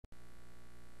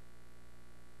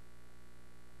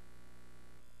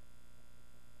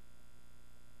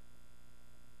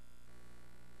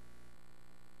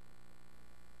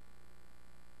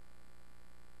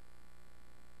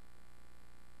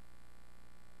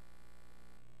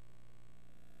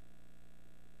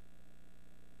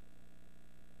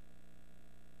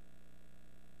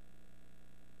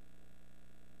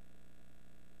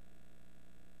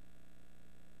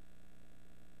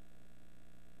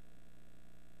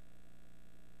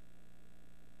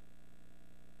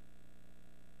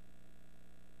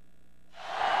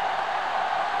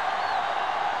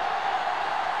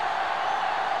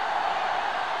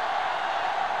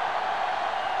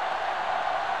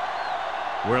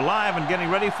We're live and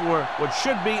getting ready for what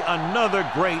should be another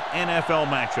great NFL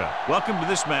matchup. Welcome to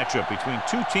this matchup between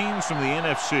two teams from the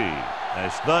NFC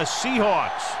as the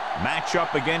Seahawks match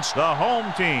up against the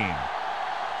home team.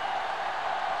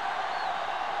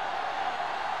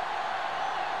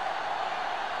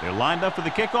 They're lined up for the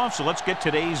kickoff, so let's get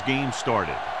today's game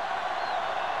started.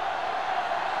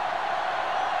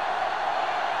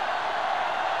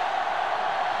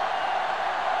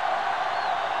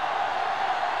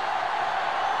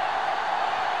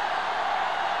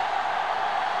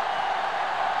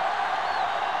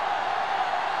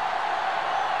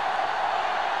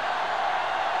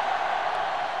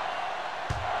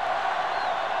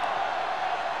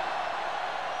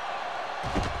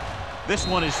 This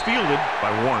one is fielded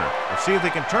by Warner. Let's see if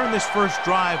they can turn this first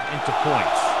drive into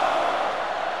points.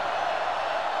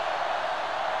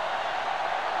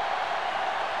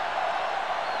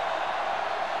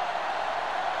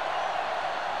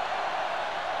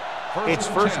 It's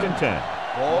first and 10.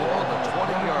 Ball on the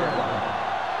 20-yard line.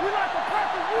 We like to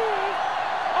cut the rules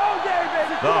all day,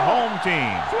 baby. The home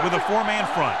team with a four-man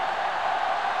front.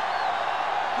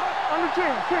 Under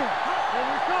 10. Here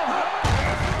we come.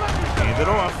 Hand it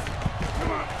off.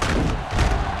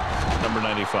 Number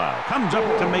 95 comes up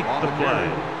to make the play.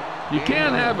 You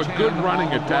can't have a good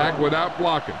running attack without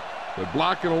blocking, but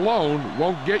blocking alone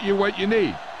won't get you what you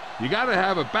need. You got to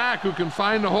have a back who can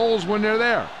find the holes when they're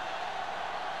there.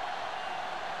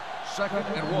 Second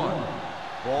and 1.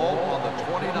 Ball on the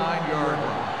 29-yard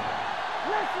line.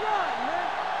 Let's run, man.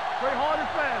 Play hard and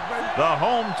fast, baby. The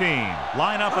home team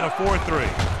line up in a 4-3.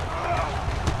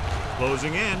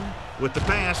 Closing in with the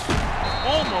pass.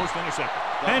 Almost intercepted.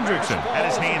 Hendrickson had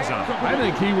his hands on it. I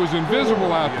think he was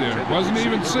invisible out there. Wasn't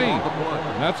even seen.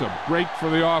 And that's a break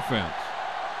for the offense.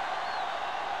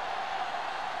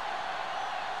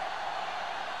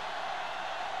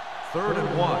 Third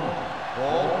and 1.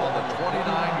 Ball on the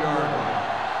 29-yard line.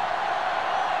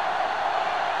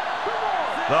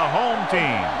 The home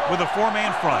team with a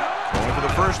four-man front. Going for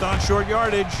the first on short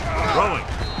yardage. Throwing.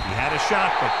 He had a shot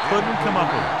but couldn't come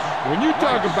up with it. When you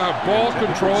talk about ball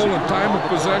control and time of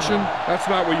possession, that's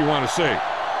not what you want to see.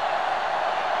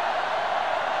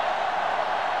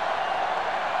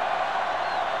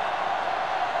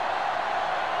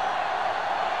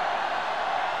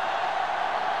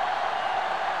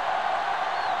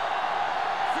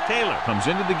 Taylor comes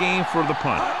into the game for the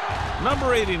punt.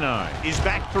 Number 89 is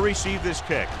back to receive this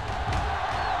kick.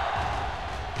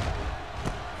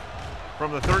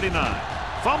 From the 39.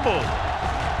 Fumble.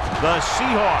 The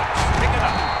Seahawks pick it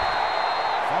up.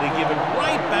 They give it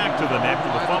right back to them after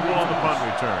the fumble on the punt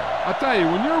return. I'll tell you,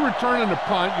 when you're returning a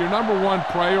punt, your number one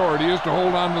priority is to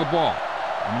hold on to the ball.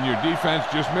 I mean, your defense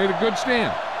just made a good stand.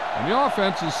 And the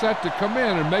offense is set to come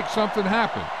in and make something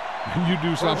happen. And you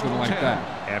do something like that.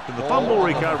 After the fumble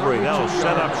recovery, they'll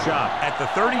set up shop at the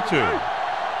 32.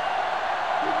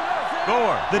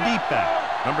 Gore, the deep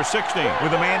back. Number 16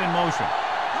 with a man in motion.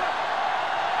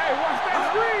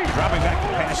 Dropping back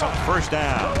to pass on first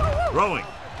down. Throwing.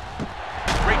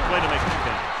 Great play to make the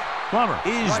catch. Plummer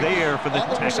is there for the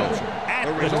tackle at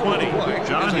the 20.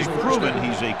 John has proven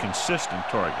he's a consistent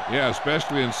target. Yeah,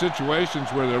 especially in situations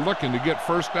where they're looking to get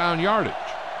first down yardage.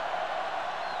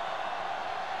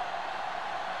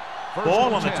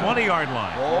 Ball on the 20-yard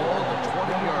line. Ball on the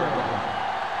 20-yard line.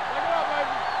 Take it up,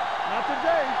 baby. Not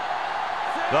today.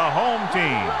 The home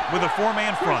team with a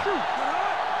four-man front. Here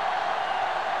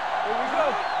we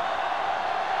go.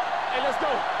 Hey, let's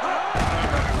go.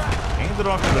 Hands it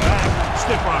off to the back.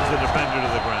 Stiff arms the defender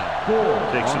to the ground.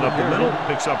 Takes it up the middle.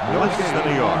 Picks up less than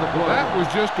a yard. That was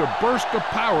just a burst of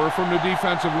power from the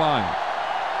defensive line.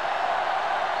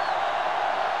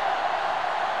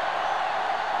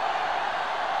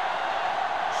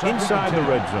 Inside the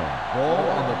red zone. Ball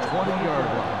on the 20-yard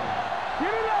line.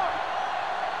 Get it up.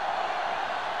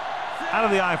 Out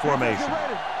of the I formation. Get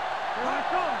ready. Here I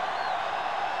come.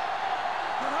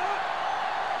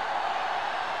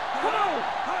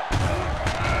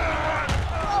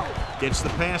 Gets the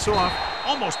pass off.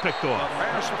 Almost picked off.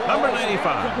 Number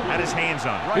 95 had his hands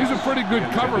on it. He's a pretty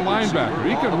good cover linebacker.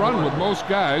 He can run with most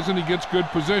guys, and he gets good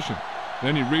position.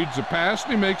 Then he reads the pass,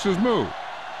 and he makes his move.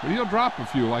 But he'll drop a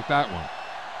few like that one.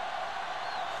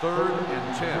 Third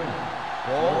and 10.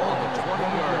 Ball on the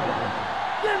 20-yard line.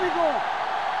 There we go.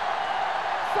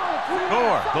 Solid.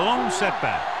 Gore, the lone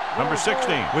setback. Number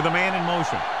 16 with a man in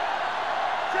motion.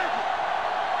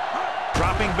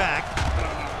 Dropping back.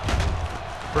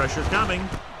 Pressure coming.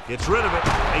 Gets rid of it.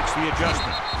 Makes the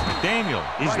adjustment. Daniel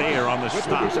is there on the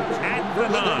stop at the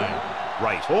 9.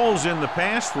 Right. Pulls in the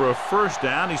pass for a first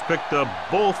down. He's picked up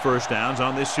both first downs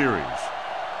on this series.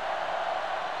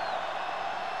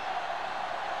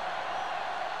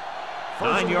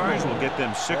 9 yards will get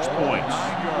them 6 points.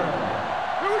 9-yard line.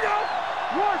 Here we go.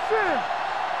 Rush in.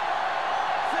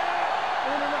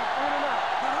 In and out, in and out.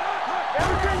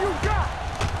 Everything you got.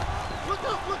 Look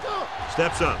up, look up.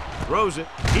 Steps up, throws it.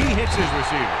 He hits his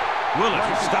receiver. Willis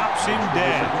stops him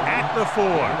dead at the 4.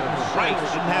 Wright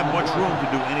didn't have much room to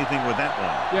do anything with that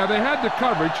one. Yeah, they had the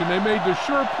coverage, and they made the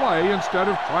sure play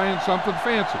instead of trying something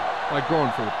fancy, like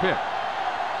going for the pick.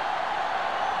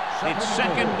 It's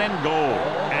 2nd and goal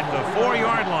at the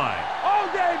 4-yard line. All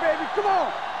day, baby. Come on.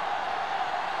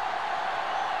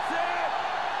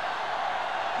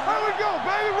 Here we go,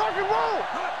 baby. Rock and roll.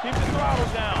 Keep the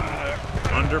throttle down.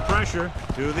 Under pressure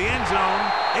to the end zone.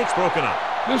 It's broken up.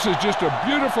 This is just a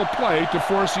beautiful play to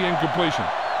force the incompletion.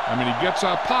 I mean, he gets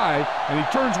up high, and he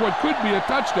turns what could be a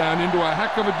touchdown into a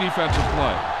heck of a defensive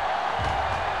play.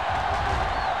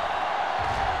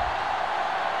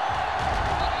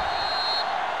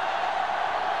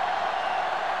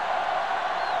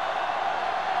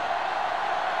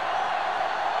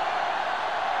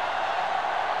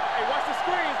 Hey, watch the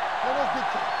screen. Let's get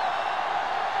to it.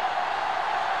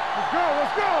 Let's go,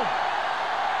 let's go.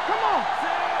 Come on.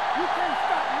 You can't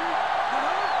stop me.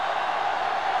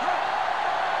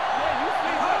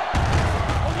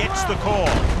 Gets the call.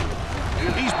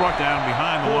 He's brought down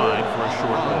behind the line for a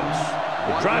short loss.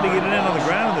 They tried to get it in on the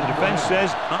ground, and the defense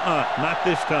says, not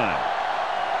this time.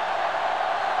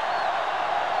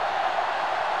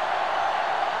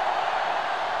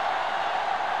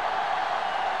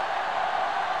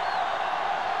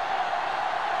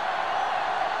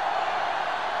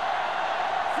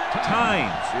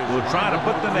 Tynes will try to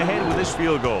put them ahead with this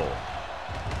field goal.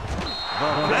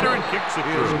 The veteran kicks it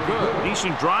through.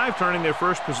 Decent drive, turning their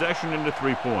first possession into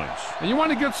 3 points. And you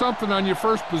want to get something on your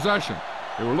first possession.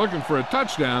 They were looking for a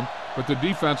touchdown, but the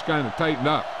defense kind of tightened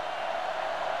up.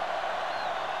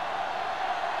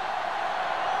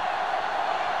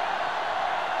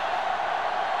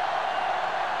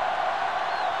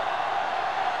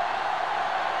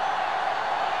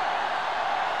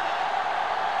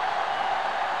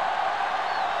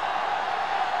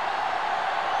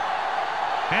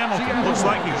 Hamilton looks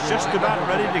like he's just about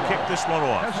ready to kick this one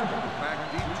off.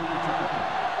 Back deep to return.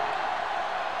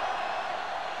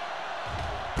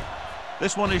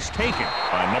 This one is taken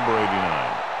by number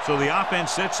 89. So the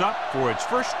offense sets up for its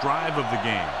first drive of the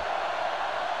game.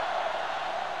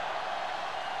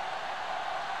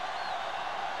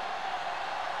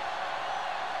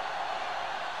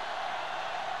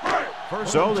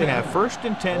 So they have 1st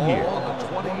and 10 here. Ball on the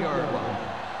 20-yard line.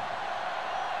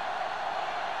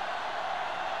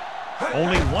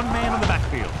 Only one man in the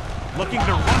backfield, looking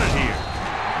to run it here.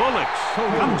 Bullocks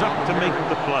comes up to make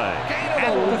the play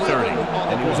at the 30,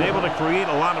 and he was able to create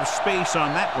a lot of space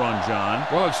on that run, John.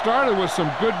 Well, it started with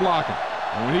some good blocking,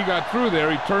 and when he got through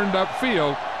there, he turned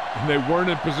upfield, and they weren't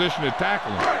in position to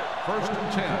tackle him. 1st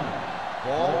and 10.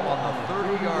 Ball on the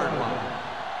 30-yard line.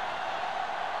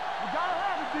 You gotta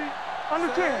have it, D.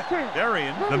 Under 10.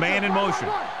 Darian, the man in motion.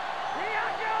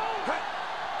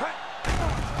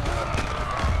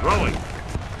 Throwing.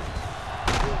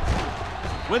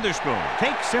 Witherspoon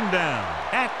takes him down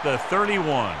at the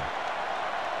 31.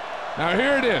 Now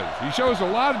here it is. He shows a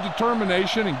lot of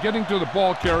determination in getting to the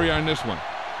ball carrier on this one.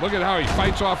 Look at how he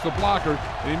fights off the blocker,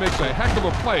 and he makes a heck of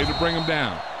a play to bring him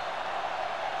down.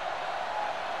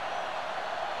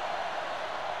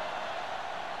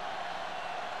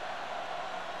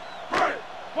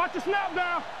 Watch the snap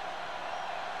down.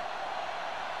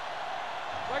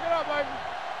 Back it up, baby.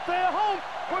 Stay at home.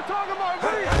 We're talking about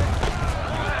me.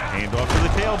 Hand off to the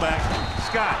tailback.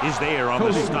 Scott is there on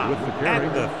the stop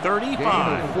at the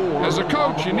 35. As a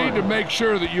coach, you need to make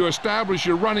sure that you establish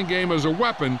your running game as a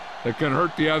weapon that can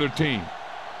hurt the other team.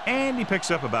 And he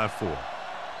picks up about 4.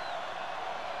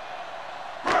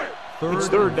 It's 3rd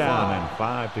third down and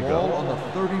 5 to Ball go. on the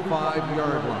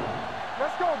 35-yard line.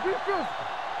 Let's go. Be physical.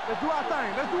 Let's do our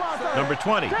thing. Let's do our thing. Number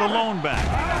 20, the lone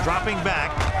back, dropping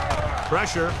back.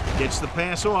 Pressure, gets the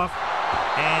pass off,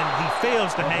 and he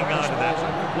fails to hang on to that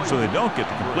one. So they don't get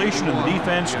the completion, and the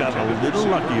defense got a little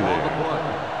lucky there.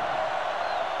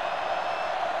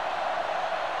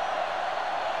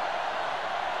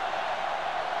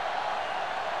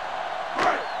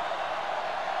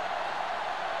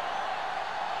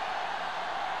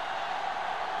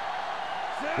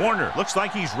 Warner looks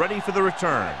like he's ready for the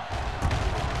return.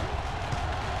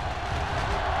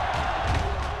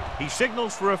 He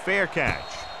signals for a fair catch.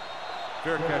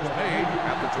 Fair catch made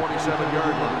at the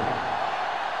 27-yard line.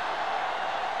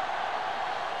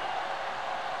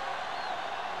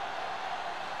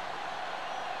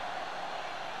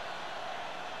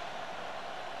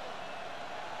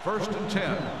 First and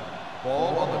 10.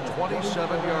 Ball on the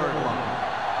 27-yard line.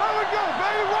 There we go,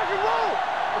 baby. Rock and roll.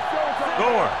 Let's go.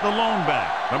 Gore, the lone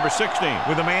back, number 16,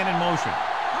 with a man in motion.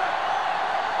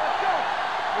 Let's go.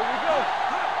 Here we go.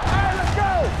 Hey, let's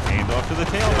go. Hand off to the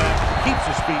tailback. Keeps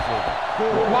his feet moving.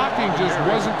 The blocking just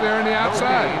wasn't there on the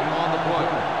outside. No gain on the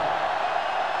play.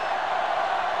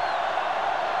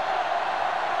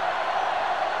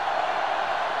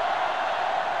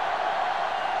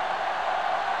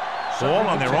 Ball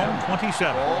on their own 27.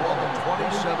 Ball on the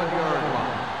 27-yard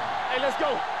line. Hey, let's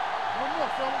go. One more,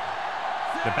 fella.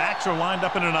 The backs are lined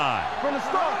up in an I. From the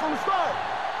start, from the start.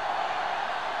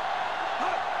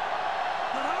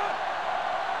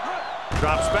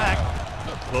 Drops back,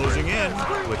 closing in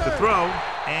with the throw,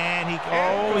 and he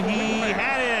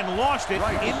had it and lost it,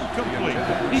 incomplete.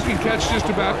 He can catch just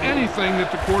about anything that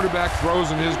the quarterback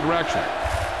throws in his direction.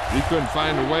 He couldn't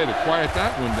find a way to quiet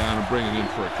that one down and bring it in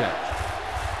for a catch.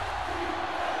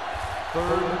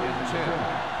 3rd and 10.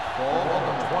 Ball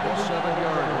on the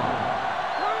 27-yard line.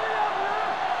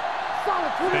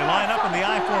 They line up in the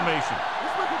I formation.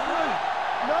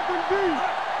 Nothing deep.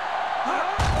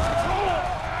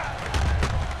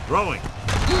 Throwing,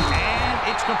 and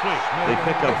it's complete. They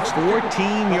pick up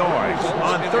 14 yards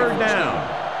on 3rd down.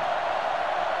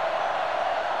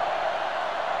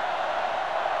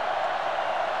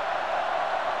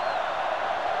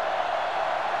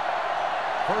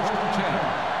 First and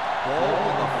 10. Ball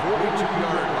on the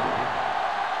 42-yard line.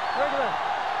 Regular.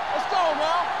 Let's go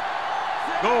now.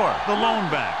 Gore, the lone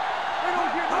back.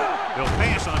 They'll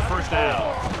pass on 1st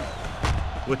down.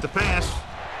 With the pass,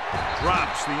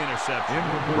 drops the interception.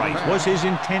 Right was his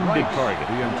intended target.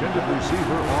 The intended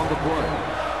receiver on the play.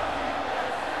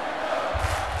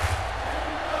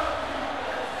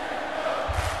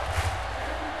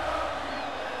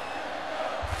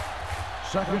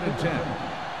 Second and 10.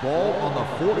 Ball on the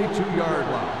 42-yard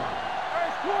line. Hey,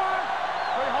 squad.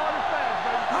 Play hard and fast,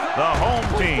 baby. The home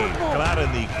team come out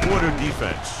in the quarter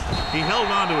defense. He held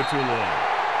on to it too long.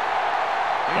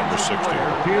 Number 60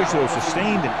 appears to have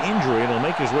sustained an injury and will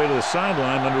make his way to the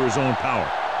sideline under his own power.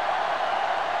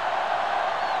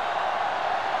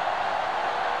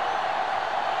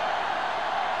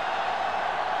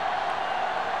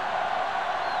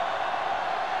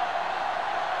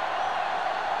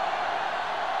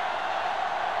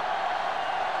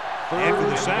 After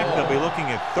the sack, they'll be looking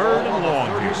at 3rd and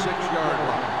long here. 36-yard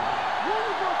line. One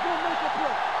of us gonna make a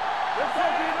play. Let's go,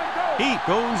 dude. Let's go. He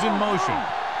goes in motion.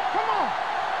 Come on.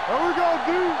 There we go,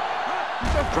 dude.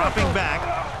 Dropping back.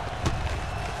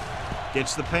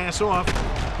 Gets the pass off.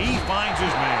 He finds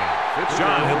his man.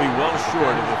 John, he'll be well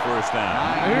short of the 1st down.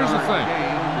 Now, here's the thing.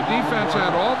 The defense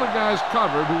had all the guys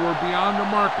covered who were beyond the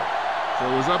marker.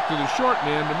 So it was up to the short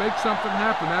man to make something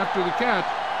happen after the catch,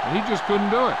 and he just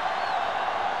couldn't do it.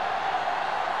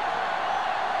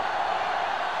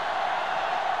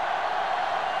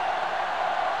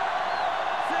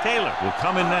 Taylor will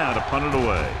come in now to punt it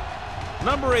away.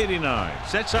 Number 89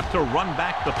 sets up to run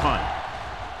back the punt.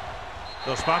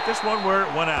 They'll spot this one where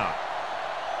it went out.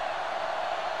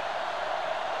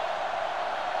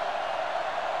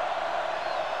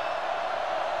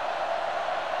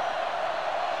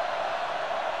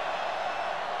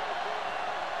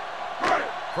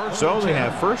 So they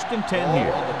have 1st and 10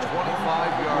 here. On the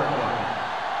 25-yard line.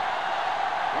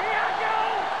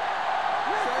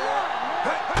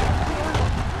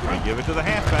 They give it to the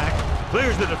halfback.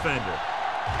 Clears the defender.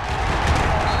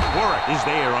 Warwick is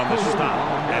there on the stop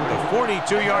at the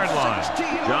 42-yard line.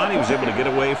 John, he was able to get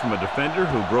away from a defender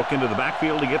who broke into the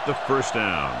backfield to get the 1st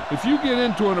down. If you get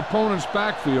into an opponent's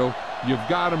backfield, you've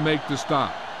got to make the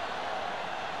stop.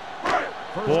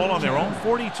 Ball on their own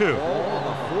 42. Ball on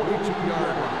the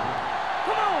 42-yard line.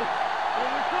 Come on. Here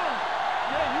we come.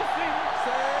 Yeah, you see me.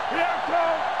 Here I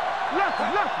come. Left.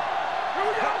 Here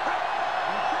we go.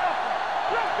 Be careful.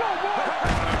 Let's go, boy.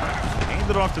 Hand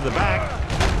it off to the back.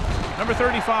 Number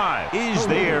 35 is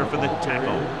there for the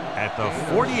tackle at the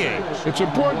 48. It's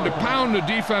important to pound the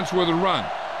defense with a run.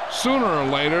 Sooner or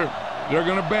later, they're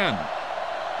going to bend.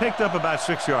 Picked up about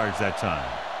 6 yards that time.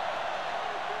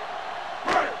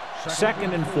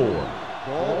 2nd and 4.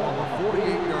 Ball on the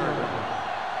 48-yard line.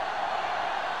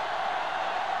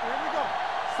 Here we go.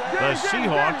 The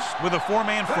Seahawks with a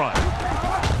 4-man front.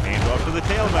 Hand off to the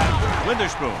tailback.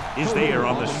 Witherspoon is there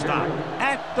on the stop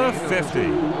at the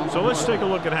 50. So let's take a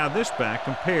look at how this back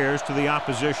compares to the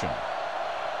opposition.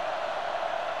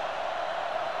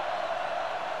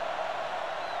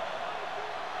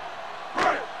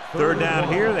 Third down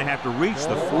here, they have to reach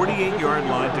the 48-yard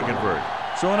line to convert.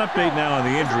 So an update now on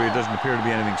the injury. It doesn't appear to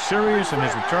be anything serious, and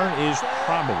his return is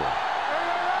probable.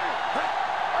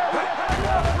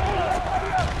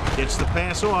 Gets the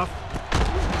pass off.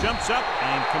 jumps up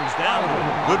and comes down.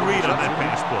 Good read on that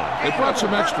pass play. They brought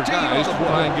some extra guys to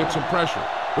try and get some pressure,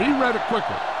 but he read it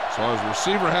quickly. So his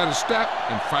receiver had a step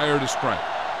and fired a strike.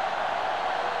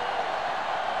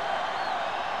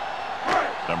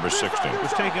 Number 16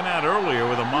 was taken out earlier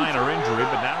with a minor injury,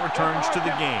 but now returns to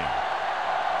the game.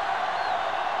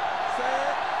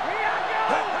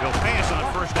 He'll pass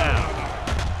on first down.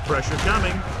 Pressure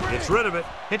coming. Gets rid of it.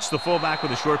 Hits the fullback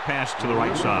with a short pass to the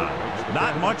right side.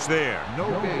 Not much there. No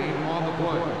gain on the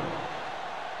play.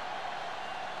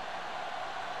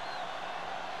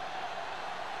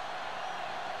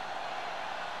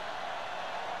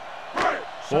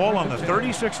 Ball on the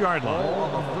 36-yard line.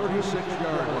 Ball on the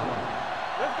 36-yard line.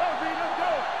 Let's go, D. Let's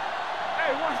go.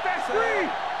 Hey, watch that screen.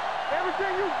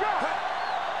 Everything you got.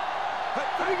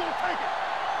 So we gonna take it.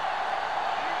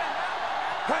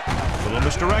 Little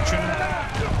misdirection.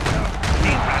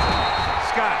 Deep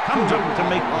pass. Scott comes up to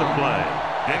make the play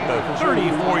at the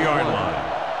 34-yard line.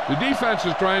 The defense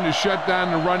is trying to shut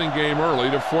down the running game early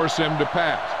to force him to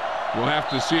pass. We'll have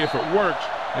to see if it works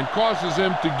and causes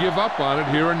him to give up on it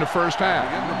here in the first half.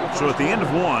 So at the end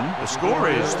of one, the score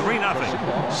is 3-0.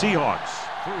 Seahawks.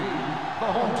 3,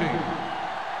 the home team.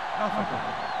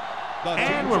 Nothing.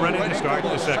 And we're ready to start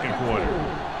the second quarter.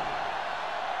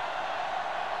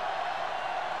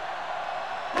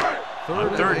 On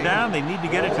third down, they need to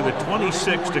get it to the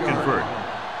 26 to convert.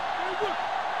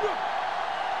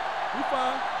 We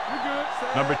fine. We good.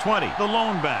 Number 20, the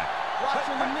lone back. Watch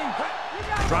underneath.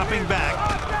 Dropping back.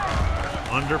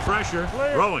 Under pressure.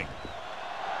 Throwing.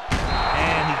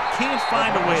 And he can't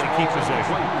find a way to keep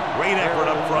possession. Great effort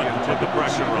up front to put the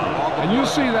pressure on. And you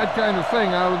see that kind of thing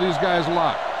out of these guys a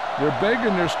lot. They're big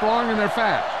and they're strong and they're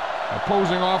fast.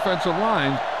 Opposing offensive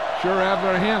lines sure have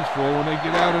their hands full when they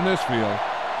get out in this field.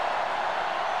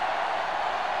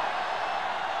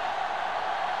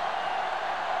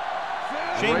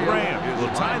 Shane Graham will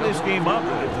tie this game up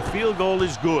if the field goal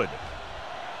is good.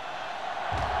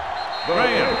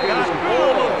 Graham got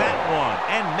all of that one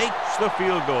and makes the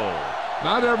field goal.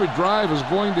 Not every drive is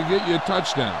going to get you a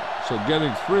touchdown, so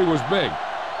getting 3 was big.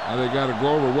 Now they got to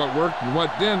go over what worked and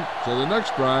what didn't, so the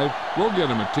next drive will get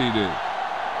them a TD.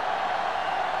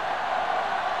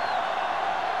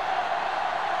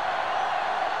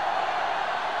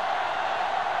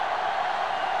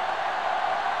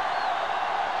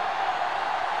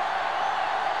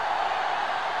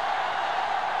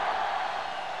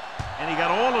 And he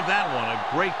got all of that one, a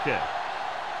great kick.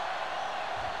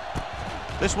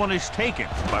 This one is taken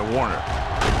by Warner.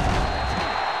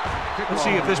 Let's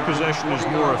see if this possession is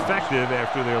more effective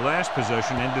after their last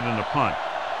possession ended in a punt.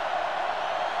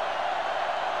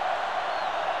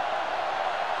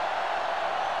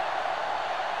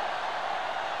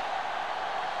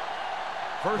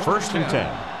 First and 10.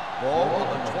 Ball on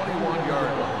the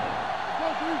 21-yard line.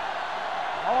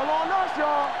 All on us,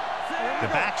 y'all.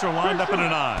 The backs are lined up in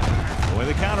an I. Away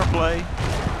the counterplay.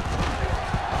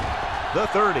 The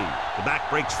 30. The back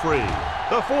breaks free.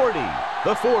 The 40.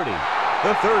 The 40.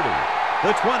 The 30.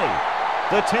 The 20.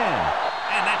 The 10.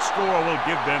 And that score will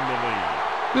give them the lead.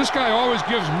 This guy always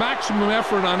gives maximum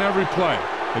effort on every play.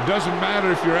 It doesn't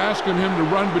matter if you're asking him to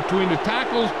run between the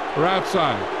tackles or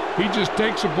outside. He just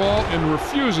takes the ball and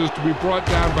refuses to be brought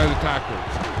down by the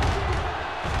tacklers.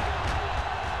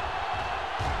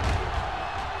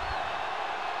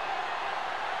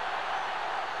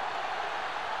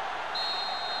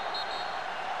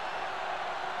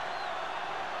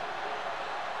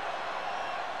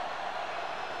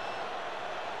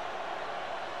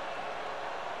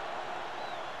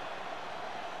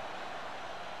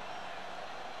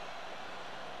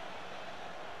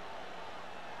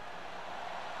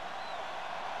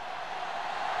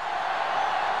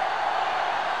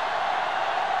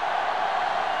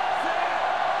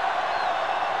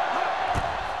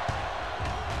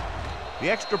 The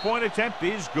extra point attempt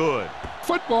is good.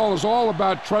 Football is all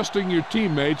about trusting your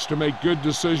teammates to make good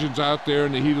decisions out there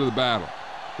in the heat of the battle.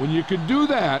 When you can do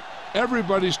that,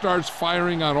 everybody starts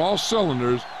firing on all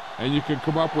cylinders, and you can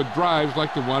come up with drives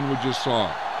like the one we just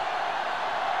saw.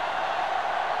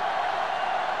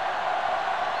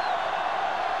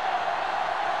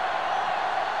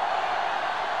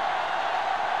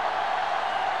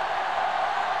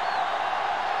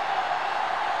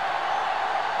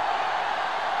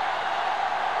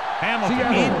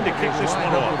 Hamilton in to kick this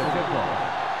one off.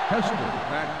 Hester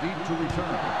back deep to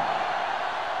return.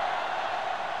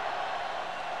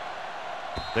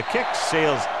 The kick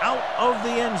sails out of the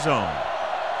end zone.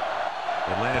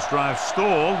 The last drive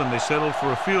stalled, and they settled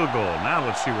for a field goal. Now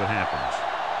let's see what happens.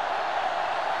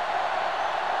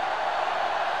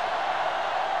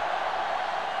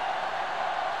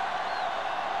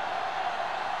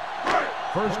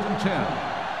 First and 10.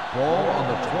 Ball on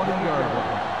the 20-yard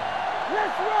line.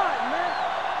 Let's run, man.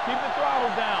 Keep the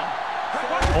throttle down.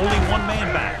 Only one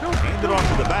man back. Hand it off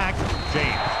to the back.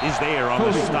 James is there on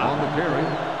the stop. On the carry.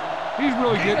 He's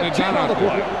really getting it done out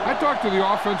there. I talked to the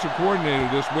offensive coordinator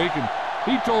this week, and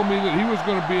he told me that he was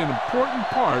going to be an important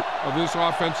part of this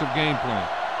offensive game plan.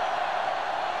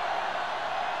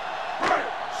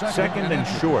 Second and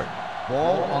short.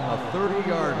 Ball on the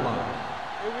 30-yard line.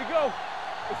 Here we go.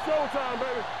 It's showtime,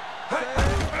 baby.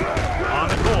 On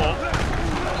the call.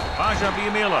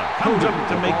 Biamila comes up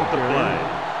to make the play.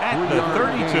 At the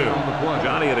 32.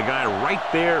 Johnny had a guy right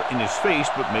there in his face,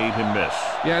 but made him miss.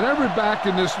 Yeah, and every back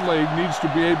in this league needs to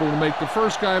be able to make the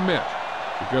first guy miss,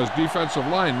 because defensive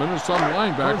linemen and some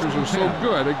linebackers are so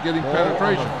good at getting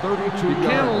penetration. You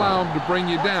can't allow them to bring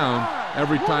you down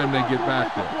every time they get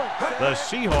back there. The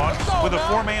Seahawks with a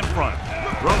four-man front.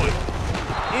 Throwing.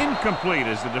 Incomplete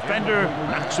as the defender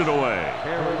knocks it away.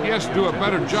 He has to do a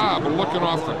better job of looking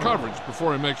off the coverage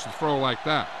before he makes a throw like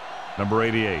that. Number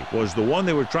 88 was the one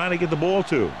they were trying to get the ball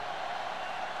to.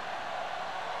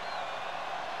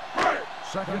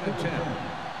 Second and 10.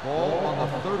 Ball on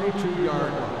the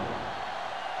 32-yard line.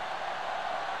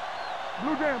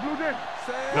 Blue Dan.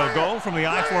 They'll go from the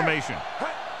I formation.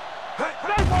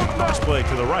 Cross play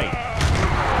to the right.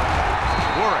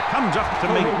 Warwick comes up to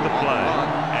make the play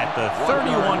at the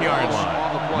 31-yard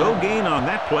line. No gain on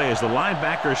that play as the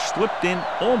linebacker slipped in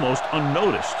almost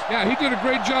unnoticed. Yeah, he did a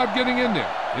great job getting in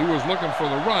there. He was looking for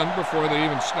the run before they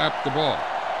even snapped the ball.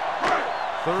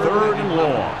 Third and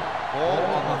long. Ball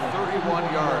on the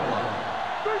 31-yard line.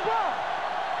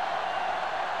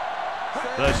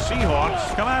 The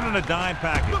Seahawks come out in a dime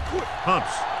package.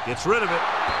 Hunts gets rid of it.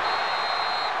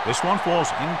 This one falls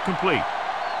incomplete.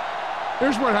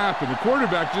 Here's what happened. The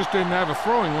quarterback just didn't have a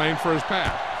throwing lane for his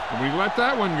pass. When we let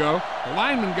that one go, the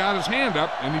lineman got his hand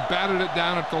up and he batted it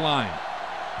down at the line.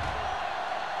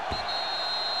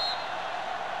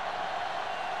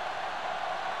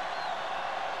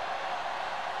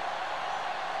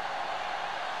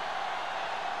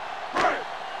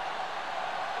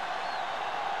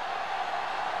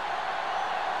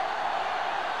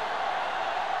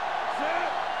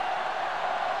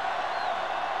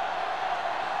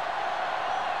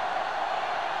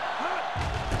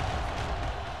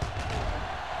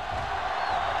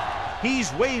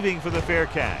 He's waving for the fair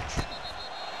catch.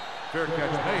 Fair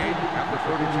catch made at the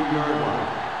 32-yard line.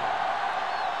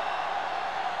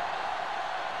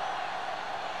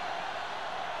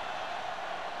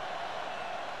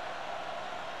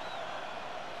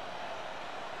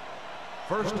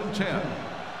 First and 10.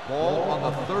 Ball on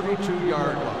the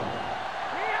 32-yard line.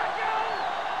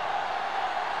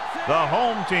 The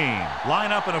home team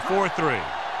line up in a 4-3.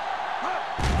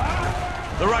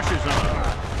 The rush is on.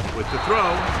 With the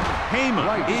throw,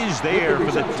 Heyman is there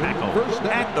for the tackle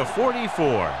at the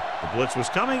 44. The blitz was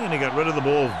coming, and he got rid of the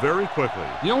ball very quickly.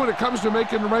 You know, when it comes to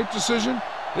making the right decision,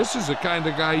 this is the kind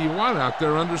of guy you want out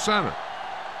there under center.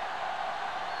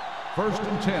 First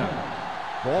and 10.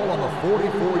 Ball on the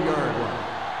 44-yard line.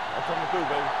 That's coming through,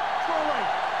 baby.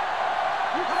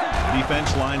 The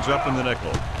defense lines up in the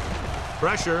nickel.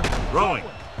 Pressure, throwing.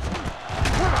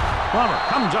 Plummer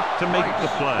comes up to make the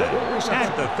play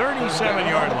at the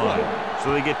 37-yard line.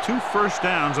 So they get 2 first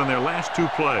downs on their last 2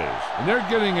 plays. And they're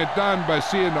getting it done by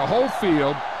seeing the whole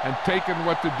field and taking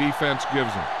what the defense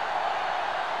gives them.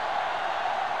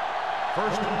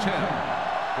 First and 10.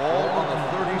 Ball on the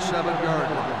 37-yard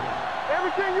line.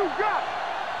 Everything you got.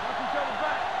 Knock each other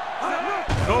back.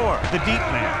 Gore, the deep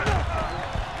man,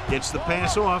 gets the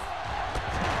pass off.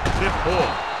 Tip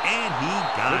ball. And he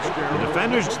got it. The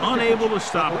defender's unable to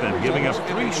stop them, giving up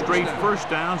 3 straight first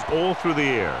downs all through the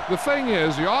air. The thing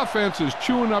is, the offense is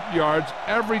chewing up yards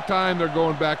every time they're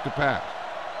going back to pass.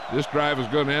 This drive is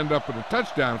going to end up in a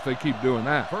touchdown if they keep doing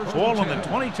that. Ball on the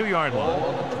 22-yard line. Ball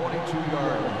on the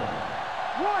 22-yard line.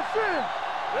 Watch it.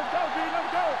 Let's go, D.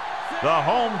 Let's go. The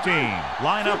home team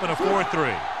line up in a 4-3.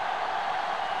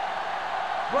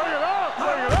 Bring it up.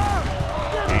 Bring it up.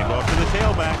 Hand off to the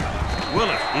tailback.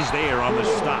 Willis is there on the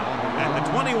stop at the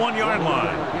 21-yard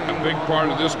line. A big part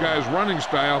of this guy's running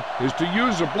style is to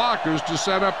use the blockers to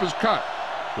set up his cut,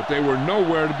 but they were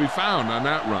nowhere to be found on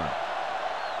that run.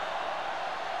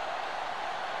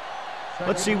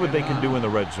 Let's see what they can do in the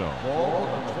red zone. Ball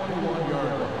on the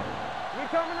 21-yard line. We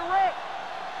coming to wreck.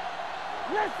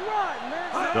 Let's run, man.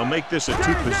 They'll make this a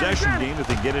 2-possession game if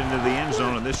they get into the end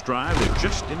zone on this drive. They're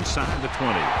just inside the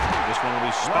 20. This one will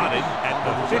be spotted at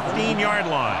the 15-yard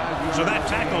line. So that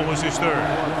tackle was his third.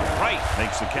 Wright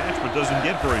makes the catch but doesn't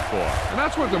get very far. And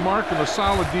that's what the mark of a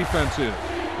solid defense is.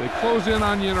 They close in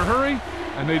on you in a hurry,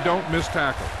 and they don't miss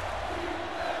tackle.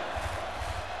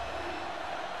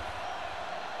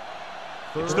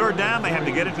 It's third down. They have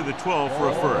to get it to the 12 for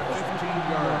a first.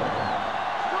 15-yard line.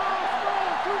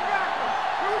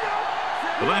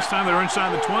 The last time they were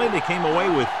inside the 20, they came away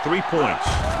with 3 points.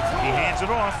 He hands it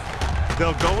off.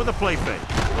 They'll go with a play fake.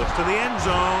 Looks to the end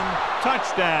zone.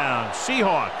 Touchdown,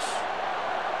 Seahawks.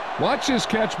 Watch this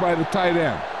catch by the tight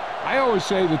end. I always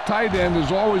say the tight end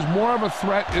is always more of a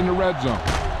threat in the red zone.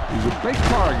 He's a big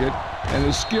target, and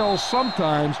his skills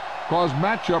sometimes cause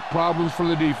matchup problems for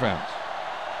the defense.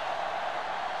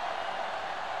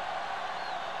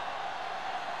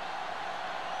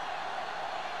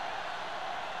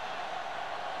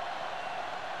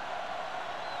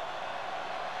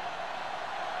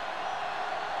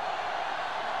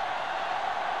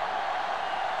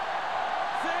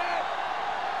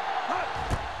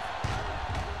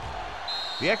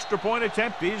 The extra point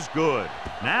attempt is good.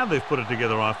 Now they've put it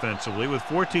together offensively with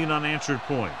 14 unanswered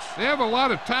points. They have a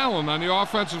lot of talent on the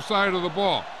offensive side of the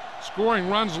ball. Scoring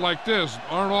runs like this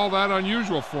aren't all that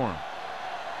unusual for them.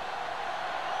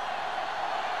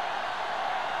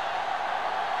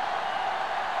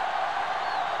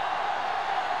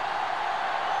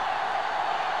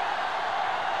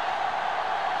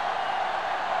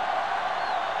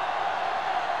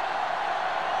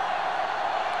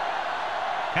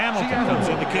 Hamilton comes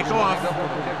in to kick off.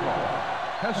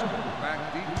 Back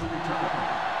deep to return.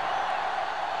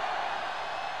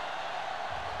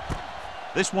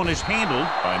 This one is handled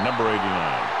by number 89.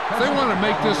 If they want to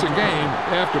make this a game,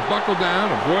 they have to buckle down,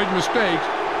 avoid mistakes,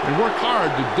 and work hard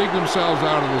to dig themselves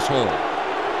out of this hole.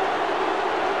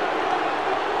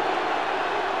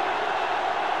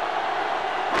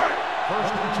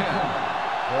 First and 10.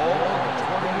 Ball on the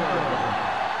 20-yard line.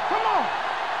 Come on.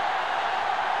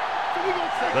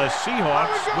 The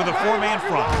Seahawks with a 4-man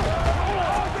front.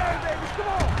 Come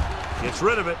on. Gets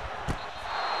rid of it.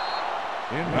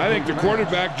 I think the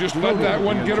quarterback just let that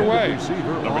one get away.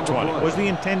 Number 20 was the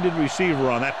intended receiver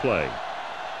on that play.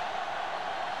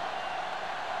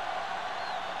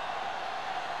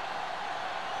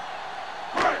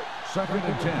 Second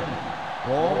and 10.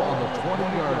 Ball on the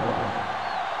 20-yard line.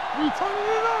 We turning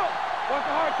it up. What's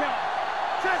the hard count?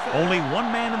 Only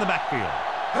one man in the backfield.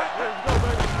 Let's go,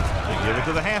 baby. They give it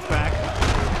to the halfback.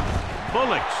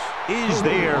 Bullocks is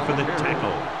there for the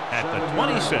tackle at the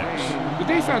 26. The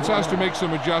defense has to make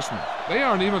some adjustments. They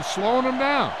aren't even slowing them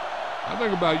down. I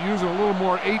think about using a little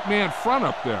more 8-man front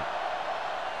up there.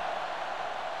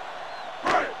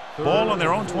 Ball on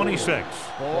their own 26.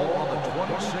 Ball on the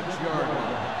 26-yard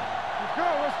line. Let's go,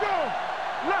 let's go.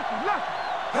 Left.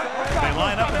 They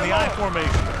line up in the I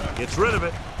formation. Gets rid of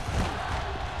it.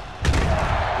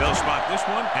 They'll spot this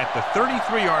one at the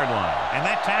 33-yard line. And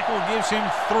that tackle gives him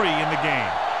 3 in the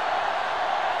game.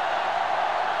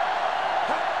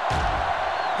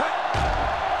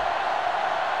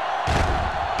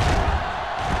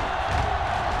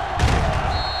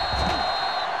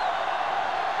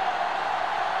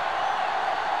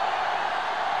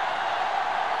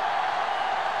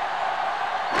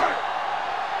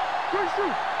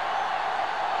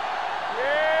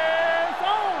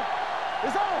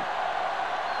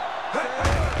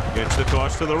 Gets the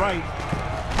toss to the right.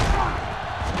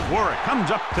 Warwick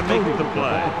comes up to make the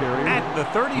play at the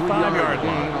 35-yard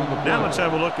line. Now let's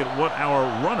have a look at what our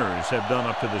runners have done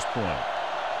up to this point.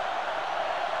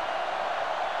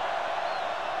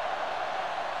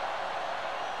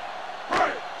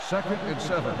 Second and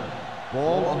 7.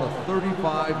 Ball on the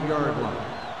 35-yard line.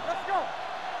 Let's go.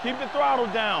 Keep the throttle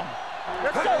down.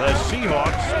 Let's go. The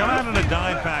Seahawks come out in a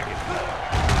dime package.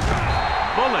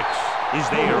 Bullocks is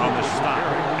there on the stop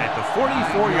at the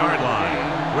 44-yard line.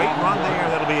 Great run there.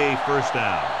 That'll be a first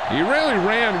down. He really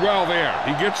ran well there.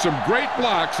 He gets some great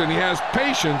blocks, and he has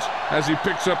patience as he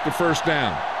picks up the first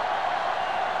down.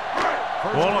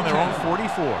 Ball on their own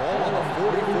 44. Ball on the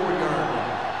 44-yard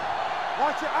line.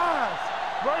 Watch your eyes.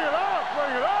 Bring it up.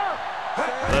 Bring it up.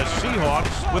 The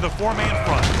Seahawks with a 4-man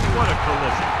front. What a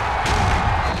collision.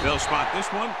 They'll spot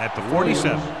this one at the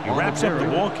 47. He wraps up the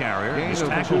ball carrier. His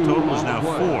tackle total is now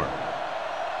 4.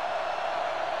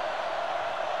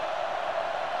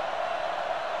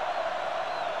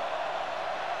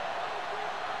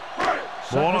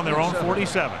 Ball on their own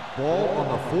 47. Ball on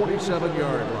the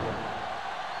 47-yard line.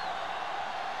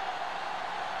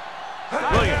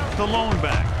 Williams, the lone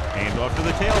back. Hand off to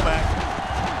the tailback.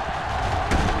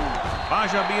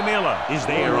 Baja Biamila is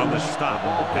there on the stop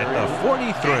at the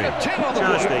 43.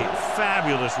 Just a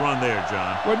fabulous run there,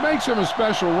 John. What makes him a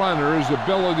special runner is the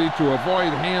ability to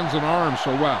avoid hands and arms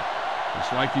so well.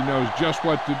 It's like he knows just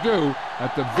what to do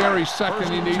at the very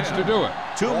second he needs to do it.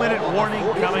 2-minute warning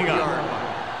coming up.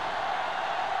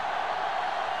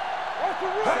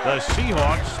 The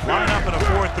Seahawks line up in a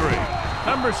 4-3.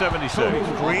 Number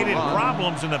 76 created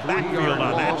problems in the backfield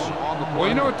on that. Well,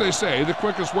 you know what they say, the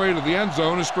quickest way to the end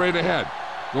zone is straight ahead.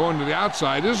 Going to the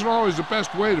outside isn't always the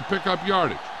best way to pick up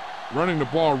yardage. Running the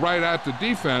ball right at the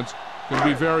defense can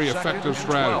be very effective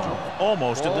strategy.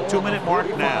 Almost at the 2-minute mark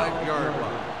now.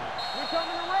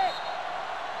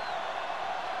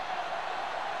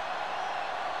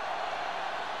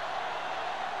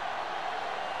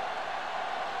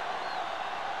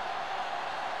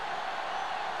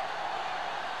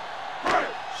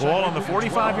 Ball on the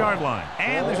 45-yard line.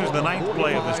 And this is the 9th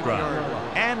play of this drive.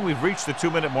 And we've reached the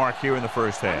 2-minute mark here in the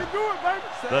first half.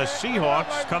 The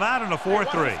Seahawks come out in a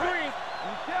 4-3.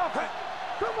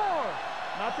 Come on.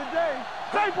 Not today.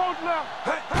 Stay both left.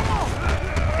 Come on.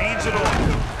 Hands it off.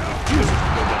 Refuses to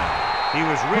go down. He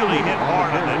was really hit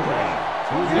hard on that play.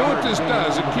 You know what this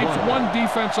does? It keeps one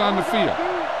defense on the field,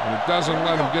 and it doesn't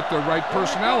let them get the right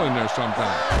personnel in there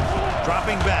sometimes.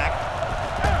 Dropping back.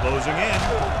 Closing in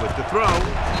with the throw,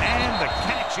 and the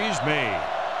catch is made.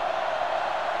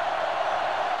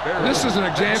 This is an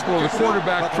example of the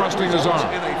quarterback trusting his arm.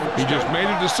 He just made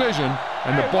a decision,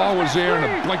 and the ball was there in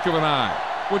a blink of an eye.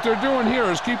 What they're doing here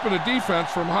is keeping the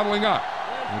defense from huddling up.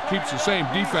 And it keeps the same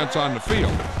defense on the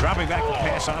field. Dropping back to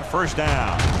pass on first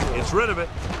down. Gets rid of it.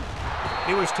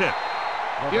 He was tipped.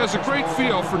 He has a great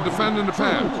feel for defending the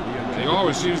pass. And he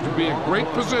always seems to be in great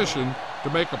position to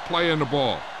make a play in the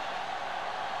ball.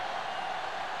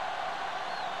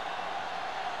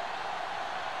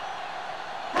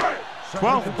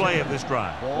 12th play of this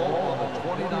drive. Ball on the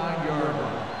 29-yard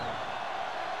line.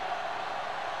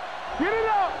 Get it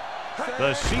up.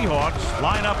 The Seahawks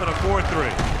line up in a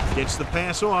 4-3. Gets the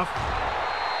pass off.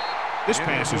 This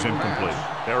pass is incomplete.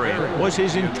 Berry was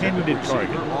his intended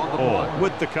target. Ball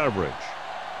with the coverage.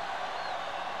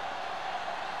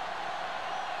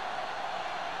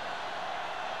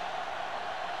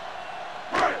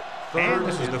 And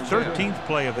this is the 13th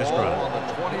play of this drive. On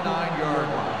the 29-yard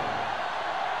line.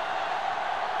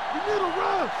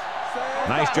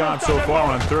 Nice job so far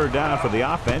on third down for the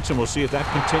offense, and we'll see if that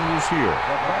continues here.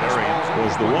 Berry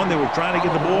was the one they were trying to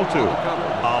get the ball to.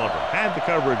 Oliver had the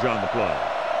coverage on the play.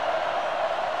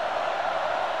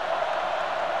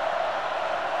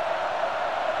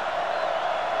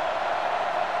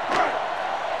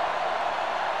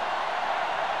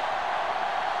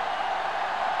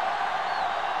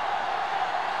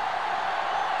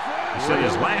 He set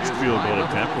his last field goal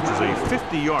attempt, which was a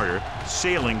 50-yarder,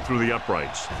 sailing through the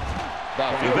uprights.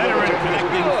 The veteran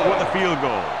connecting for the field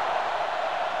goal.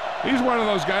 He's one of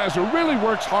those guys who really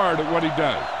works hard at what he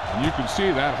does. And you can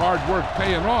see that hard work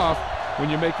paying off when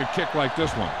you make a kick like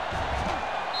this one.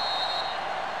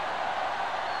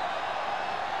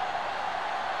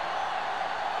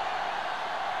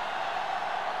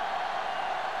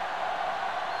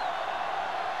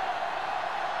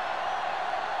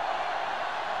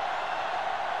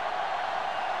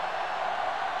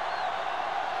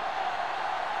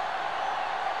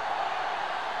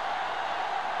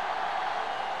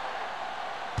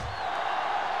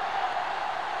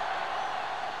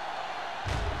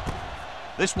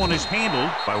 This one is handled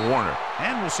by Warner.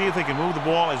 And we'll see if they can move the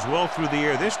ball as well through the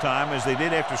air this time as they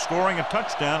did after scoring a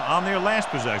touchdown on their last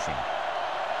possession.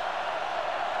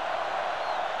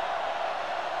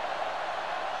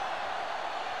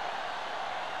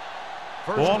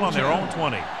 Ball on their own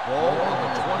 20. Ball on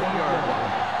the 20-yard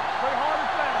line. Play hard and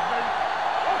fast, baby.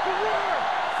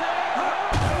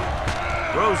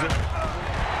 Throws it.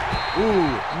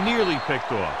 Ooh, nearly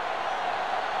picked off.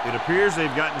 It appears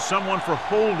they've gotten someone for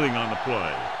holding on the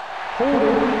play. Holding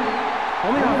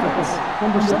on the offense.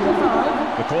 Number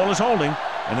 75. The call is holding,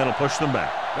 and that'll push them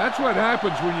back. That's what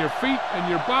happens when your feet and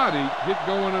your body get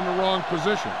going in the wrong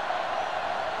position.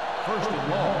 First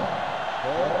and long.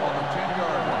 Ball on the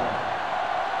 10-yard line.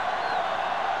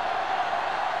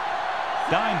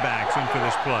 Dime backs in for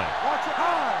this play. Watch your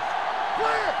eyes.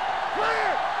 Clear. Clear.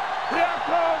 Here it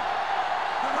comes.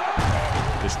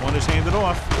 This one is handed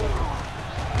off.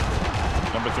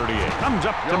 Number 38 comes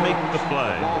up to make the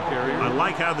play. I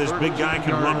like how this big guy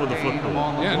can run with the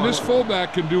football. Yeah, and this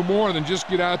fullback can do more than just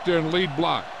get out there and lead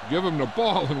block. Give him the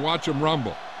ball and watch him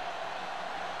rumble.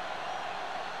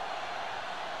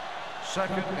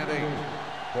 Second and 8.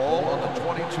 Ball on the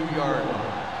 22-yard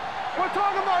line. We're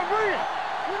talking about bring it.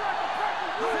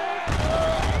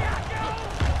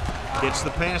 Gets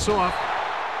the pass off.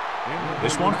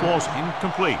 This one falls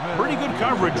incomplete. Pretty good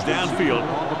coverage downfield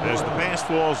as the pass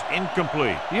falls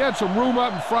incomplete. He had some room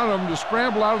up in front of him to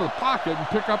scramble out of the pocket and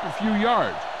pick up a few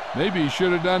yards. Maybe he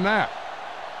should have done that.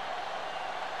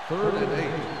 Third and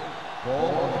 8. Ball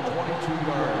on the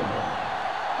 22-yard line.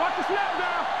 Watch the snap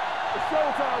now. It's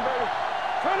showtime, baby.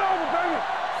 Turn over, baby.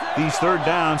 These third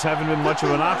downs haven't been much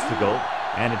of an obstacle,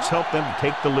 and it's helped them to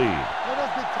take the lead.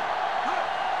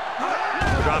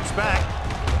 Drops back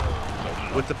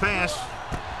with the pass.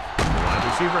 Wide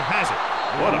receiver has it.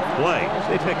 What a play.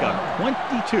 They pick up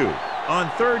 22 on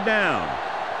third down.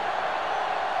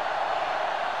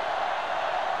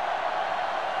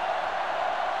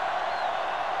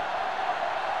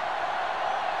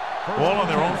 Ball on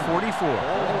their own 44. Here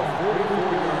we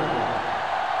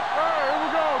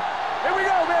go. Here we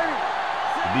go, baby.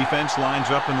 The defense lines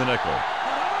up in the nickel.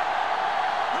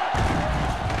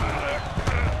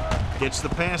 Gets the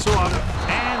pass off,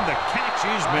 and the catch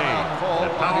is made.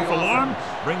 That powerful arm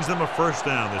brings them a first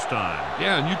down this time.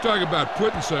 Yeah, and you talk about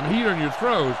putting some heat on your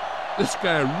throws. This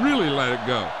guy really let it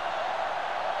go.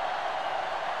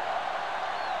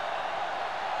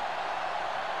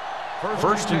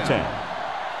 First and 10.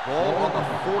 Ball on the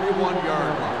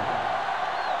 41-yard line.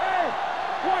 Hey,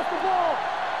 watch the ball.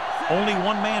 Only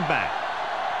one man back.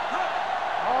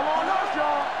 All on us,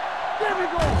 y'all. There we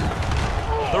go.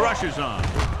 The rush is on.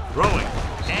 Throwing.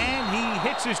 And he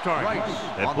hits his target.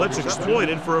 That blitz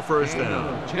exploited for a first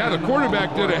down. Yeah, the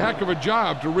quarterback did a heck of a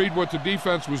job to read what the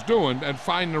defense was doing and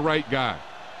find the right guy.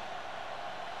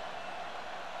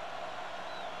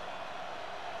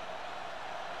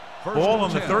 Ball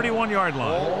on the 31-yard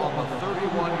line. Ball on the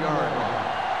 31-yard line.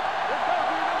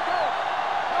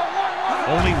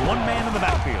 Only one man in the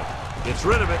backfield. Gets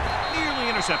rid of it. Nearly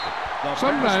intercepted.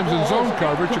 Sometimes in zone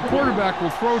coverage, a quarterback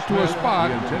will throw to a spot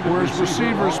where his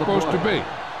receiver is supposed to be.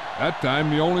 That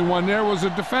time, the only one there was a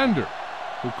defender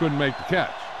who couldn't make the catch.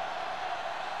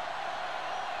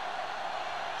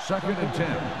 Second and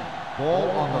 10.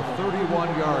 Ball on the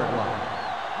 31-yard line.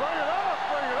 Bring it up,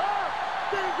 bring it up.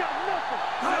 They ain't got nothing.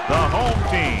 The home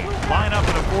team line up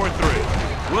in a 4-3.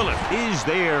 Willis is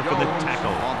there for the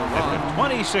tackle at the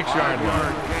 26-yard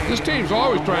line. This team's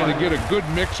always trying to get a good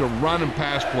mix of run and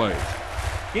pass plays.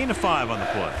 Gain of 5 on the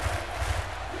play.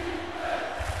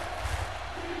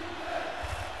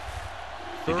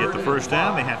 To get the first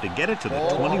down, they have to get it to the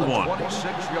 21.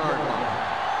 26-yard line.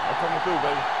 I'm coming through,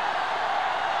 baby.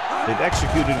 They've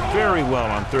executed very well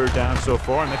on third down so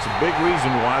far, and that's a big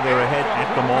reason why they're ahead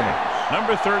at the moment.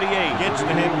 Number 38 gets to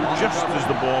him just as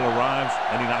the ball arrives,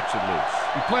 and he knocks it loose.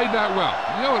 He played that well.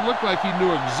 You know, it looked like he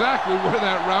knew exactly where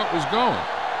that route was going.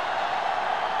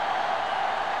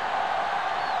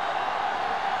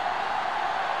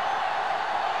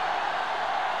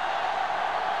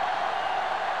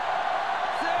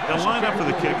 They'll line up for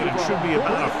the kick, and it should be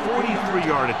about a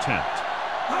 43-yard attempt.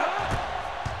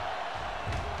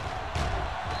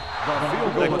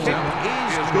 The kick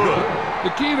is good. The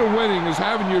key to winning is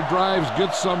having your drives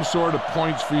get some sort of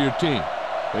points for your team.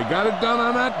 They got it done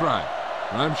on that drive.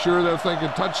 And I'm sure they're thinking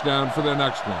touchdown for their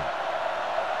next one.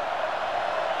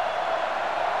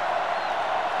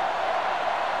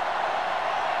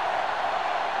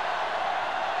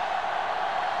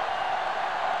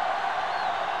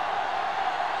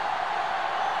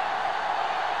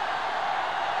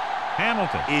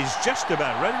 Hamilton is just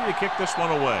about ready to kick this one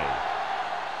away.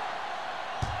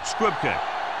 Squib kick.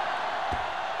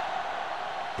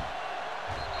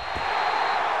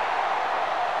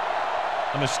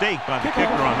 A mistake by the kicker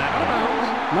on that one.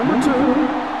 Number 2.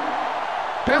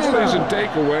 Penalties and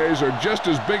takeaways are just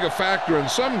as big a factor in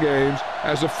some games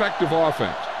as effective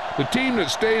offense. The team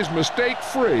that stays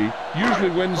mistake-free usually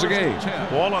wins the game.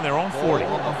 Ball on their own 40.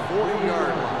 Ball on the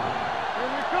 40-yard line.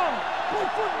 Here we come. Play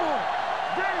football.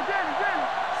 Danny, Danny, Danny.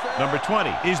 Number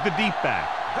 20 is the deep back.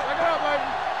 Back it up, baby.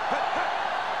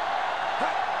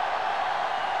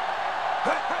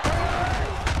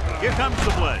 Here comes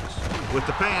the blitz. With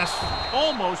the pass,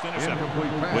 almost intercepted.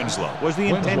 Winslow was the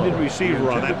intended receiver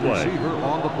on that play.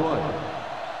 On the play.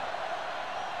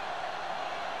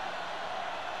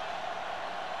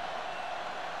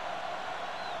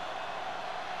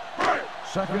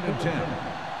 Second and 10.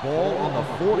 Ball on the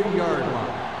 40-yard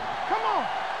line. Come on.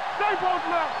 Stay both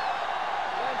left.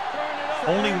 Let's turn it up.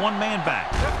 Only one man back.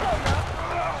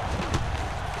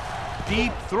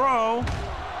 Deep throw.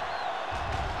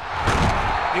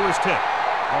 He was tipped.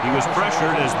 He was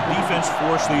pressured as the defense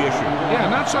forced the issue. Yeah,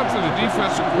 and that's something the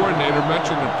defensive coordinator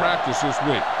mentioned in practice this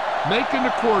week. Making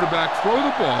the quarterback throw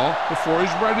the ball before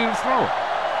he's ready to throw it.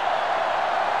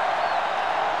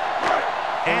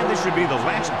 And this should be the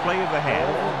last play of the half.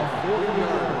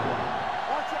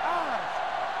 Watch your eyes.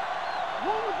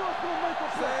 One of us will make a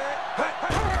play.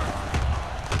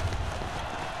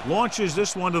 Launches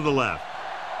this one to the left.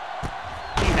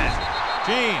 He has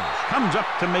it. James comes up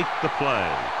to make the play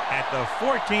at the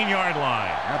 14-yard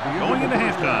line. Going into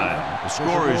halftime, the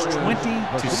score is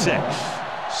 20-6.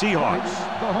 Seahawks.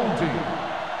 The home team.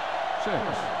 6.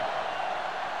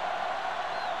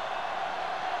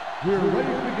 We're ready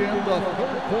to begin the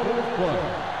third quarter of play.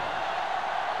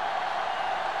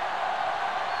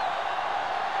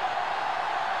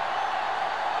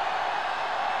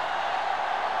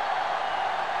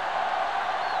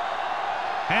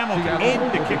 Hamilton in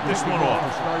to kick this one off.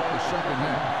 To start the second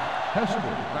half. Hester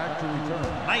back to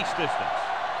return. Nice distance.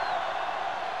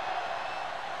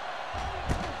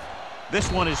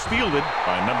 This one is fielded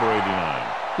by number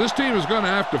 89. This team is going to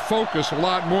have to focus a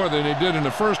lot more than they did in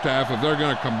the first half if they're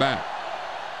going to come back.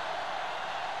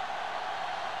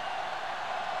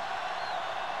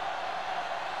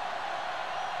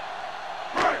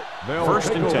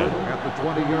 First and 10. At the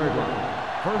 20-yard line.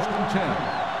 First and 10.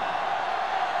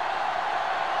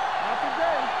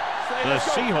 The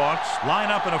Seahawks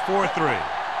line up in a 4-3.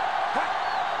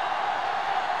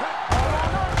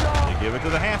 They give it to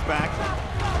the halfback.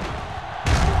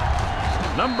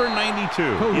 Number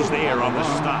 92 is there on the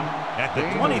stop at the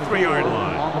 23-yard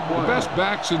line. The best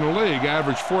backs in the league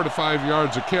average 4 to 5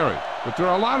 yards a carry, but there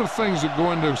are a lot of things that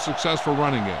go into a successful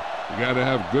running game. You got to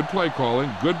have good play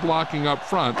calling, good blocking up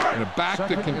front, and a back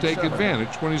that can take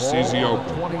advantage when he sees the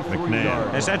open.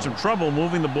 McNabb has had some trouble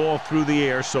moving the ball through the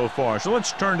air so far, so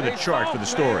let's turn to the chart for the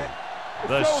story.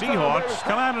 The Seahawks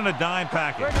come out in a dime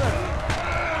package.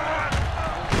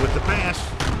 With the pass,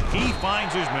 he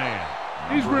finds his man.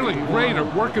 He's really great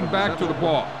at working back to the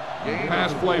ball. When the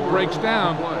pass play breaks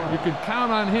down, you can count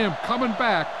on him coming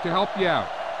back to help you out.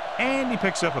 And he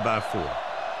picks up about 4.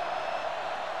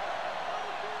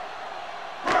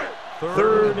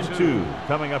 Third and 2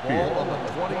 coming up here. On the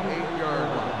 28-yard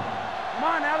line. Come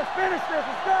on now, let's finish this.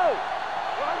 Let's go.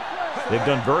 They've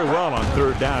done very well on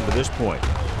third down to this point.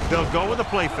 They'll go with a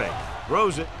play fake.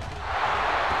 Throws it.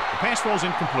 The pass falls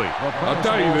incomplete. I'll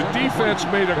tell you, the defense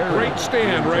made a great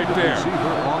stand right there.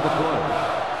 On the play.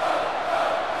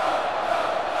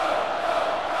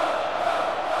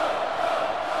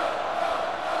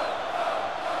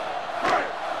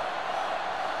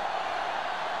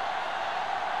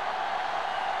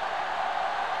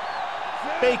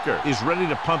 Baker is ready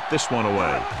to punt this one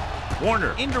away.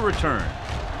 Warner into return.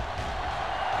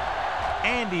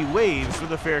 And he waves for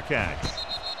the fair catch.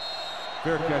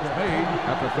 Fair catch made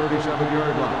at the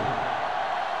 37-yard line.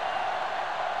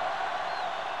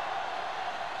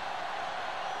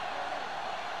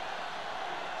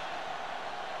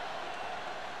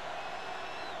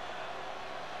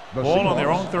 The Ball on their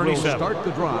own 37. Will start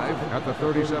the drive at the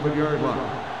 37-yard line.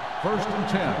 First and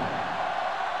 10.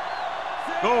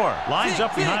 Gore lines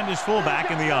up behind his fullback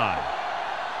in the eye.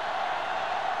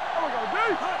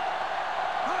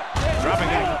 Dropping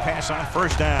back to pass on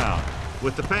first down.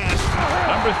 With the pass,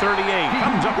 number 38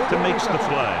 comes up to makes the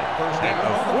play at the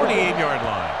 48-yard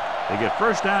line. They get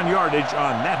first down yardage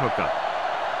on that hookup.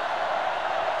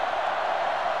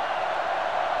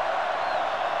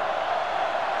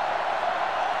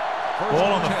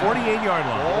 Ball on the 48-yard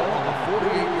line. Ball on the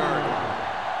 48-yard line.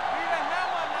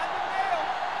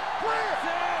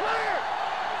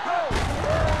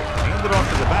 Handed off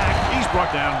to the back. He's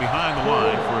brought down behind the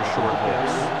line for a short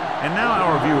loss. And now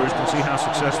our viewers can see how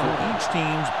successful each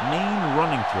team's main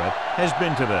running threat has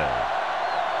been today.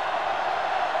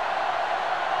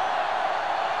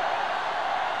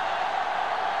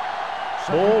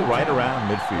 Ball right around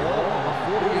midfield. Ball on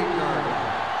the 48-yard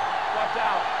line. Watch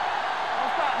out.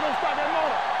 Don't stop that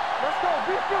motor. Let's go.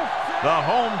 Beat you. The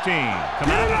home team come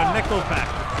out in a nickel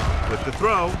package. With the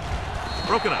throw,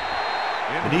 broken up.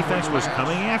 The defense was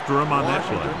coming after him on that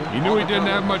play. He knew he didn't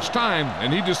have much time,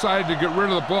 and he decided to get rid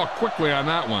of the ball quickly on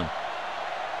that one.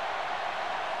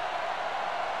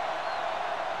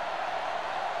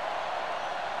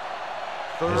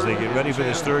 As they get ready for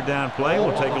this third down play,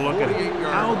 we'll take a look at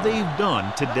how they've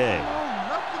done today.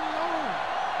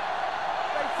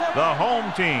 The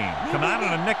home team come out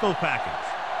in a nickel package.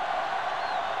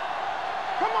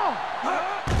 Come on.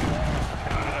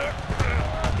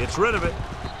 Gets rid of it.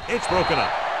 It's broken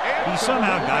up. He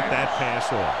somehow got that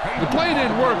pass off. The play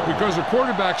didn't work because the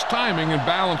quarterback's timing and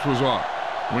balance was off.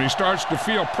 When he starts to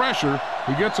feel pressure,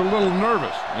 he gets a little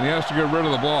nervous, and he has to get rid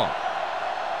of the ball.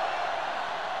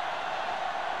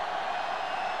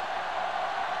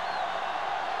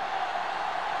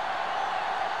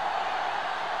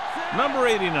 Number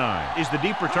 89 is the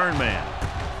deep return man.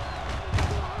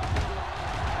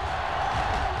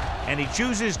 And he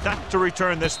chooses not to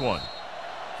return this one.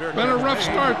 Been a rough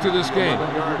start to this game,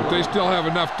 but they still have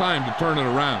enough time to turn it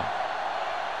around.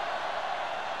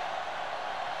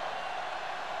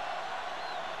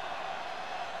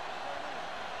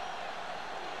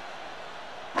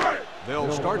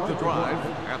 They'll start the drive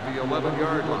at the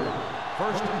 11-yard line.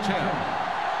 First and 10.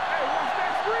 Hey, watch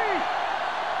that screen.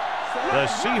 The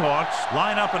Seahawks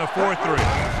line up in a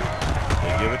 4-3.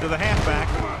 They give it to the halfback.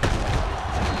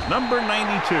 Number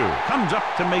 92 comes up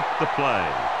to make the play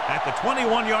at the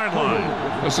 21-yard line.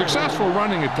 A successful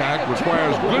running attack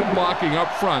requires good blocking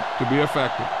up front to be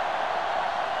effective.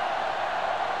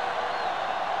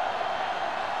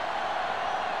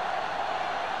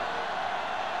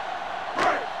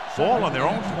 Ball on their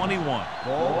own 21. Ball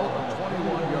on the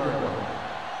 21-yard line.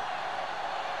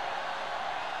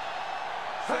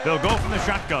 They'll go from the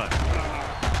shotgun.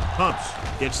 Pumps,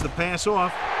 gets the pass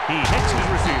off. He hits his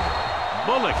receiver.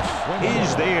 Bullocks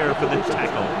is there for the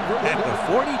tackle at the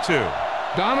 42.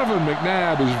 Donovan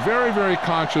McNabb is very, very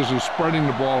conscious of spreading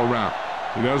the ball around.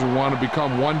 He doesn't want to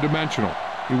become one-dimensional.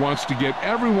 He wants to get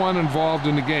everyone involved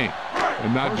in the game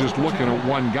and not just looking at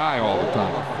one guy all the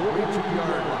time.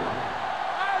 42-yard line.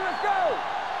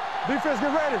 Defense,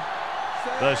 get ready.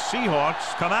 The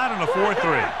Seahawks come out in a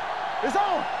 4-3. It's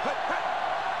on.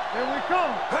 Here we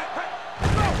come.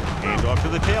 Hand off to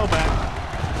the tailback.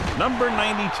 Number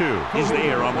 92 is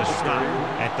there on the stop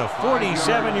at the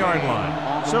 47-yard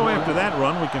line. So after that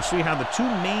run, we can see how the two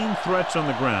main threats on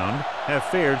the ground have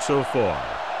fared so far.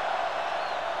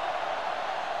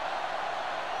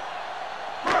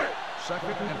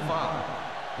 Second and 5.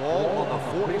 Ball on the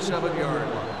 47-yard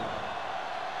line.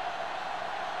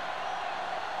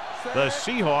 The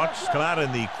Seahawks come out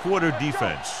in the quarter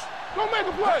defense. Don't make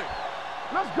a play.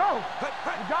 Let's go. You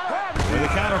gotta have it. With a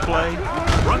counter play,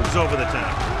 runs over the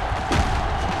tackle.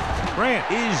 Grant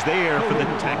is there for the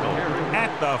tackle at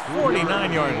the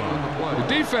 49-yard line. The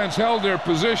defense held their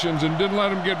positions and didn't let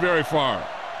them get very far.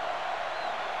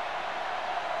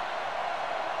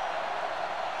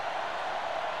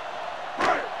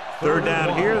 Third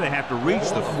down here, they have to reach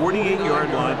the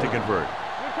 48-yard line to convert.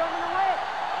 We're coming to rep.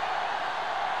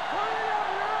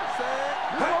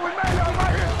 This is what we made of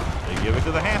right here. They give it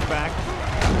to the halfback.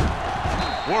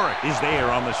 Warwick is there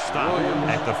on the stop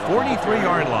at the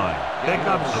 43-yard line.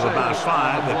 Pickup of about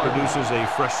 5 that produces a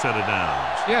fresh set of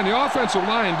downs. Yeah, and the offensive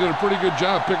line did a pretty good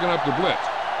job picking up the blitz,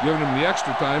 giving him the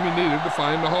extra time he needed to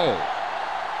find the hole.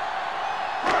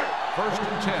 First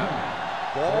and 10.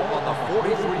 Ball on the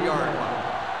 43-yard line.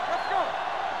 Let's go.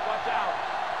 Watch out.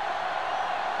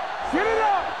 Get it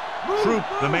up. Move, Troop,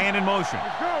 the move. man in motion.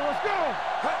 Let's go. Let's go.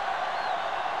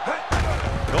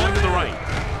 Going to the right.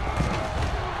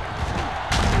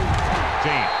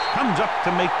 James comes up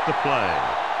to make the play.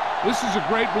 This is a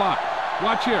great block.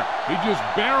 Watch here. He just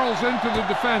barrels into the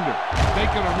defender,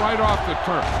 taking him right off the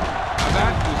turf. Now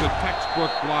that is a textbook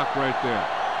block right there.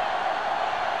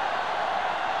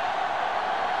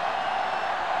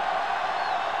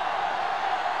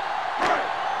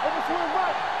 Overswing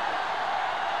right.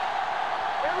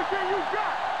 Everything you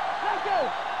got. Let's go.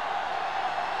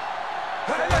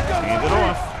 Let's go. Hand it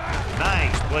off.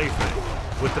 Nice play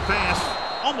fake. With the pass,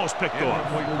 almost picked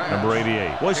off. Number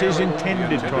 88 was his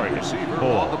intended target.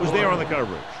 Paul was there on the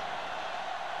coverage.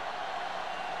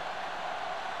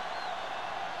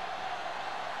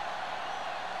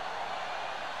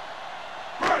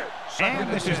 And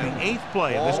this is the 8th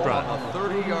play of this drive. On the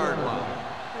 30-yard line.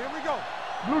 Here we go.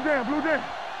 Blue down, blue down.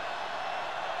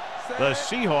 The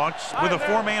Seahawks with a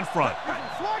 4-man front.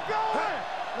 Slide go in.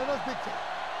 Let us dictate.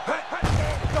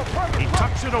 He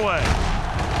tucks it away.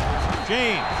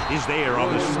 James is there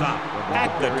on the stop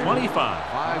at the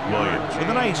 25. Williams with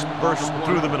a nice burst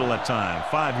through the middle that time.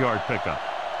 5-yard pickup.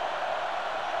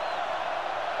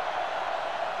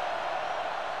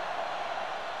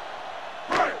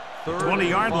 The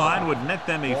 20-yard line would net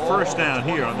them a first down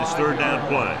here on this third down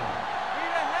play.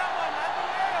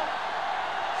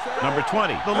 Number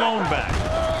 20, the lone back.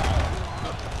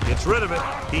 Gets rid of it.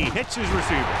 He hits his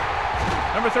receiver.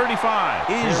 Number 35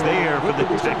 is there for the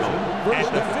tackle at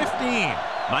the 15.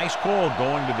 Nice call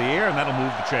going to the air, and that'll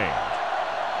move the chains.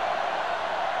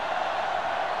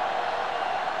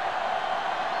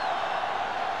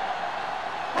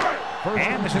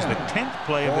 And this is the 10th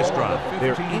play of this drive.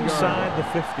 They're inside the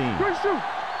 15. Good shoot.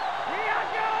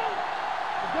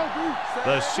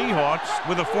 The Seahawks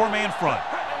with a 4-man front.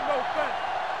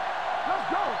 Let's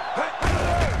go.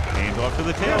 Hand off to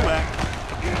the tailback.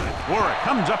 Warwick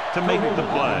comes up to make the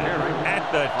play at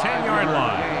the 10-yard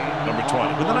line. Number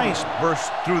 20 with a nice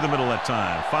burst through the middle that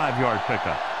time. 5-yard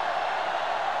pickup.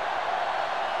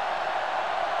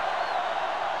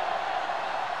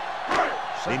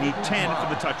 They need 10 for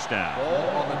the touchdown.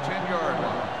 Ball on the 10-yard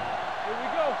line. Here we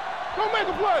go. Don't make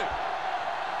a play.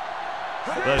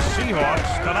 The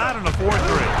Seahawks come out in a 4-3.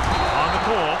 On the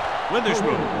call,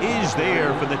 Witherspoon is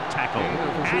there for the tackle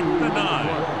at the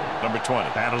 9. Number 20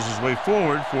 battles his way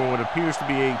forward for what appears to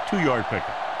be a 2-yard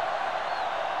pickup.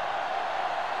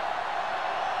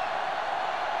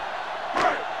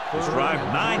 This drive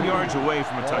 9 yards away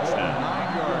from a touchdown.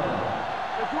 9-yard line.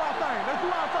 Let's do our thing. Let's do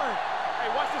our thing.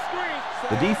 Hey, watch the screen.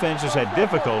 The defense has had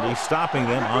difficulty stopping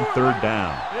them on third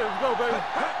down. Yeah, let's go, baby.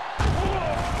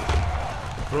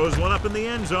 Throws one up in the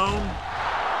end zone.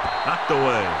 Knocked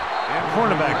away.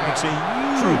 Cornerback makes a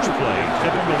huge play.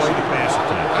 Typical way to pass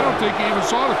attack. I don't think he even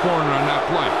saw the corner on that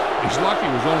play. He's lucky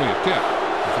it was only a tip.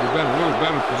 If it had been a little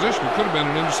better position, it could have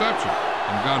been an interception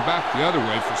and gone back the other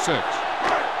way for 6.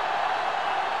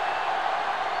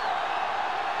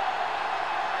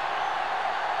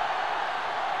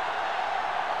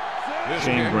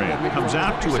 Shane Graham comes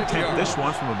out to attempt this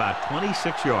one from about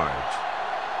 26 yards.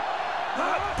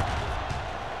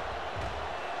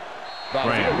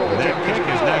 Graham, that kick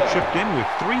is now chipped in with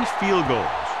 3 field goals.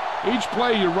 Each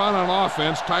play you run on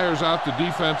offense tires out the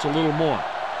defense a little more.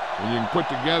 When you can put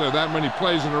together that many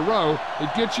plays in a row, it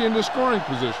gets you into scoring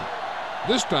position.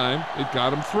 This time, it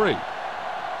got him 3.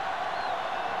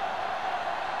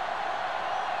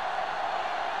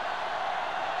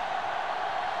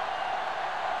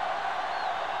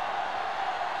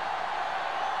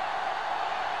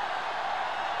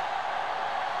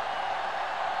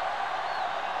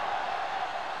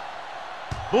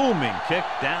 Booming kick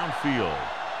downfield.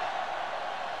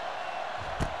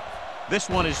 This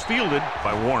one is fielded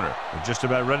by Warner. They're just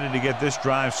about ready to get this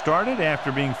drive started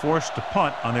after being forced to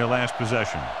punt on their last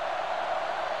possession.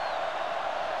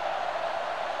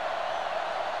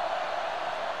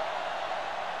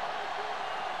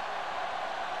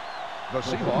 The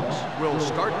Seahawks will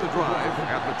start the drive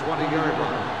at the 20-yard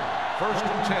line. 1st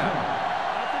and 10.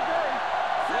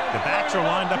 The backs are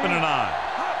lined up in an I.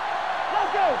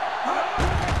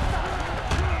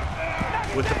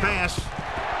 With the pass,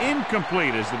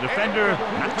 incomplete as the defender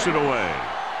knocks it away.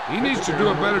 He needs to do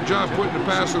a better job putting the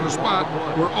pass in a spot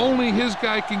where only his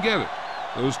guy can get it.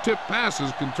 Those tip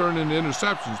passes can turn into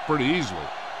interceptions pretty easily.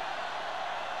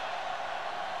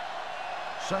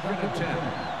 2nd and 10.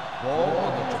 Ball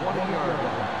on the 20-yard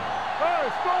line. Hey,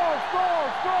 score.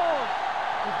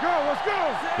 Let's go, let's go.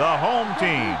 The home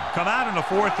team come out in a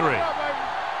 4-3.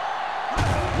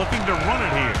 Looking to run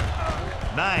it here.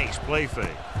 Nice play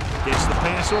fake. Gets the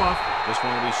pass off. This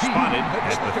one will be spotted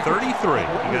at the 33. He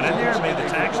got in there and made the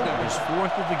tackle. His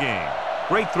 4th of the game.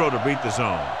 Great throw to beat the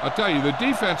zone. I'll tell you, the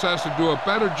defense has to do a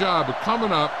better job of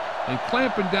coming up and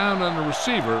clamping down on the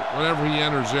receiver whenever he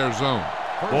enters their zone.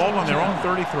 Ball on their own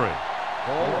 33.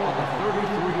 Ball on the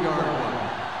 33-yard line.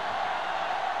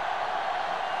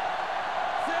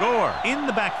 Gore in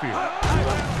the backfield.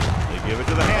 They give it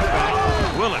to the halfback.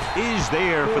 Willett is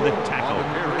there for the tackle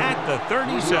at the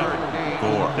 37.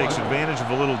 Gore takes advantage of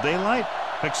a little daylight,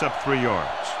 picks up 3 yards.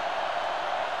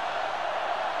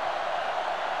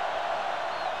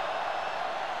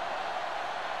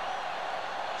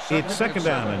 It's 2nd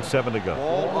down and 7 to go.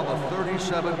 Ball on the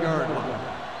 37-yard line.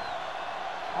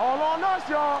 All on us,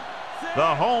 y'all.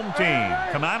 The home team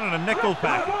come out in a nickel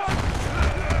package.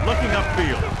 Looking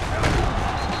upfield.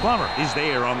 Plummer is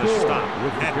there on the stop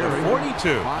at the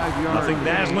 42. Nothing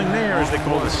dazzling there as they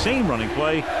call the same running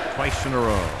play twice in a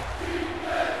row.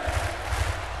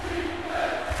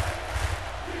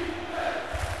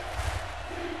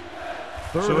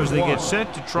 So as they get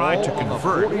set to try to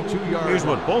convert, here's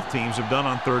what both teams have done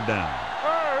on 3rd down.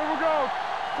 Hey, here we go.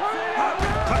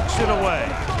 Tucks it away.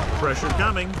 Pressure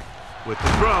coming with the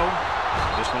throw.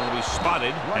 This one will be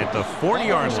spotted at the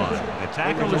 40-yard line. The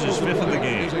tackle is his 5th of the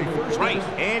game. Wright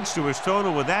adds to his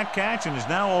total with that catch and is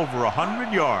now over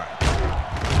 100 yards.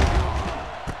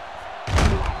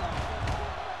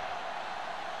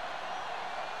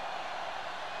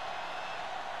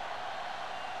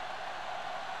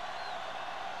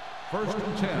 First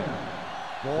and 10.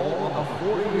 Ball on the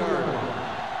 40-yard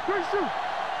line. Good shoot.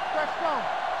 Let's go.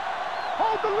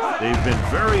 Hold the line. They've been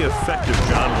very effective,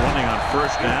 John, running on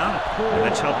 1st down, and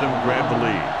that's helped them grab the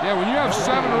lead. Yeah, when you have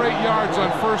 7 or 8 yards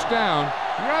on 1st down,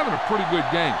 you're having a pretty good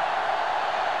game.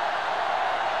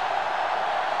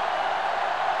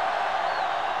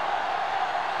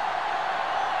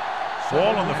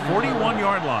 Ball on the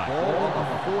 41-yard line. Ball on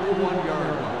the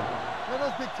 41-yard line. Let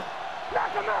us big time.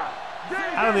 Knock him out.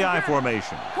 Out of the I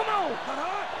formation. Come on.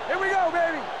 Here we go,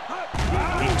 baby.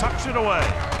 He tucks it away.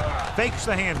 Fakes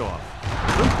the handoff.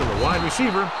 Loop to the wide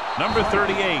receiver. Number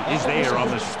 38 is there on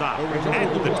the stop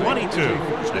at the 22.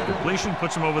 The completion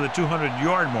puts him over the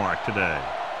 200-yard mark today.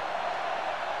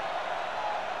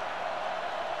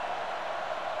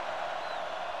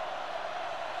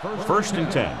 First and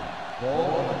 10.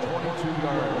 Ball on the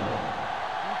 22-yard line.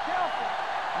 Be careful.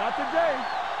 Not today.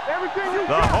 Everything you The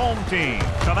got. home team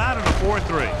come out in a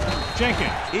 4-3.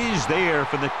 Jenkins is there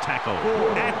for the tackle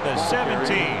at the 17.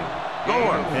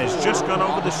 Gore has just gone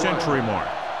over the century mark.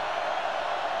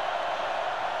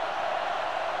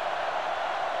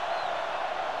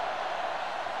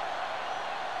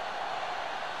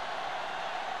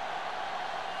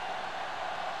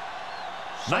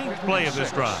 Ninth play of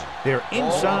this drive. They're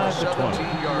inside the 20.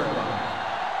 17-yard line.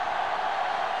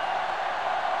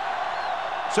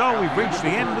 So we've reached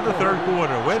the end of the third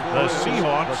quarter with the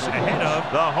Seahawks ahead of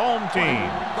the home team,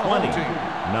 29.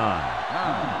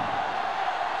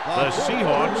 The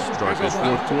Seahawks start this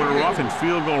fourth quarter off in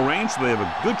field goal range, so they have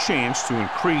a good chance to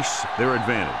increase their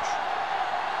advantage.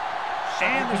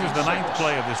 And this is the ninth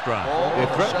play of this drive.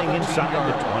 They're threatening inside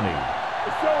the 20.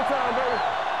 It's showtime, baby.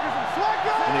 Get some slack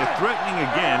on. And they're threatening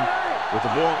again with the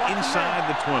ball inside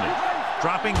the 20.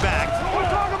 Dropping back. We're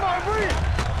talking about Reed.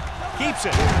 Keeps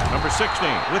it. Number 16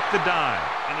 with the dive.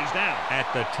 And he's down at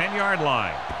the 10-yard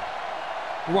line.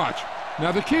 Watch.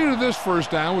 Now, the key to this first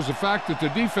down was the fact that the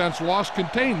defense lost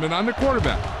containment on the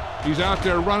quarterback. He's out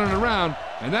there running around,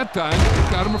 and that time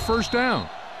it got him a first down.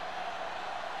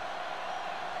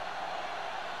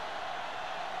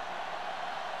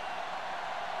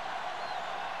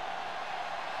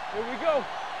 Here we go.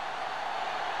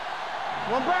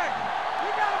 One back.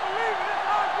 You gotta believe it. It's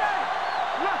our game.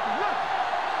 Look.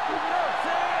 Keep it up,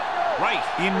 Sam. Right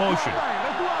in motion.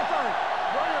 Let's do our thing.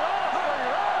 Bring it up.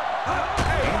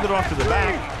 Hand it off to the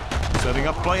back. Setting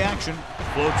up play action.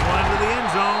 Floats one into the end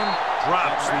zone.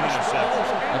 Drops the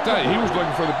interception. I tell you, he was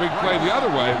looking for the big play the other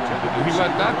way, and he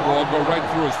let that ball go right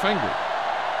through his fingers.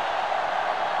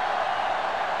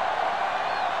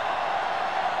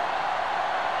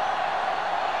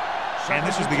 And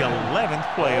this is the 11th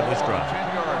play of this drive.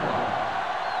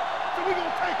 So we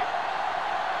gonna take it.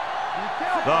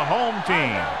 The home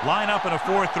team line up in a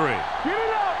 4-3. Get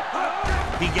it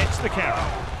up. He gets the carry.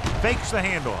 Fakes the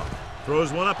handoff.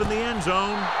 Throws one up in the end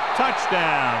zone.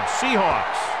 Touchdown,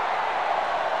 Seahawks.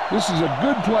 This is a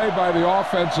good play by the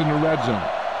offense in the red zone.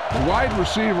 The wide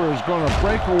receiver is going to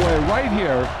break away right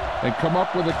here and come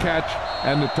up with a catch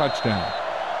and the touchdown.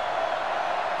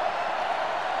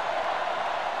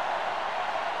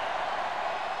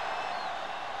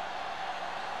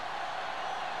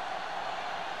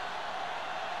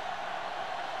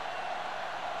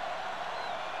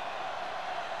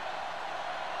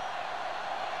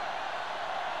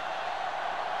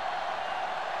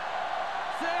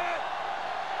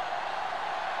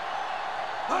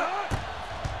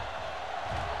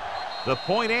 The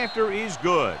point after is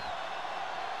good.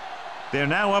 They're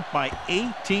now up by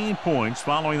 18 points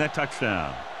following that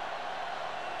touchdown.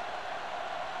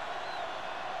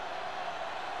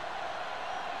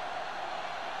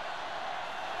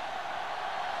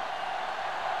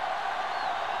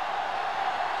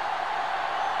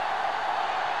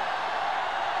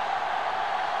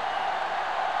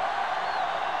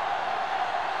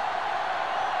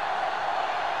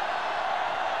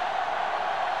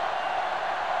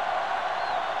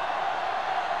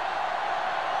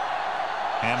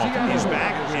 Hamilton is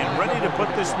back and ready to put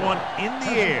this one in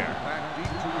the air.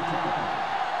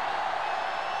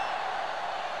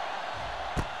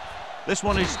 This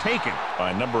one is taken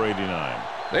by number 89.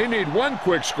 They need one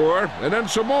quick score and then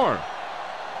some more.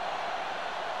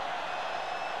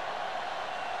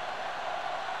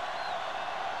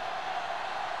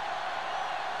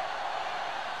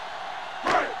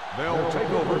 They'll take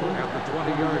over at the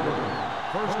 20-yard line.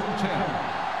 First and 10.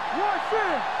 Watch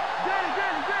it. Danny.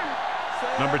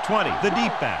 Number 20, the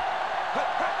deep back.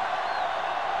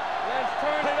 Let's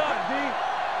turn it up, D.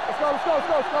 Let's go.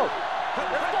 Let's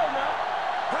go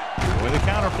now. With a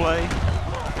counter play.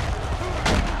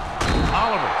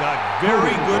 Oliver got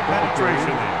very good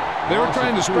penetration there. They were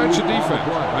trying to stretch the defense,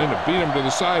 trying to beat him to the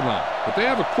sideline. But they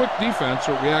have a quick defense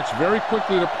that reacts very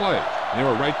quickly to play. They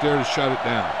were right there to shut it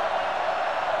down.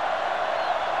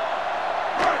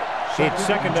 It's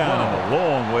second down and a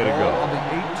long way to go. On the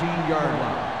 18-yard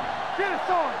line. Get it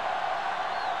started.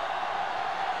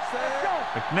 Let's go.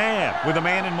 McNabb with a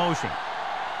man in motion.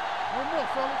 One more,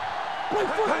 fella. Play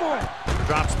football.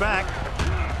 Drops back.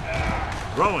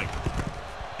 Throwing.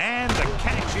 And the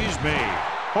catch is made.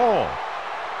 Hall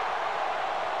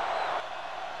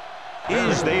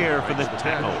is there for the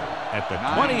tackle at the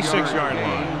 26-yard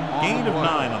line. Gain of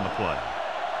 9 on the play.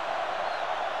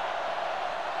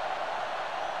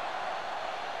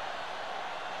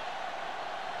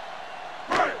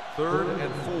 Third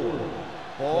and 4.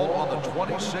 Ball on the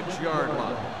 26-yard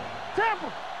line. Tampa,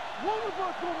 one of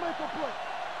us gonna make a play.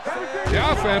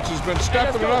 The offense has been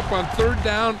stepping it up on third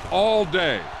down all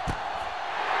day.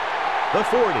 The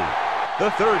 40,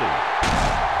 the 30.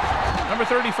 Number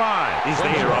 35 is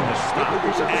there on the stop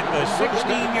at the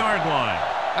 16-yard line.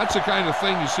 That's the kind of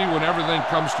thing you see when everything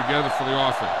comes together for the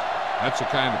offense. That's the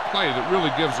kind of play that really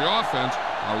gives the offense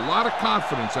a lot of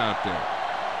confidence out there.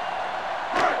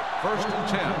 First and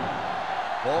 10.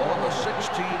 Ball on the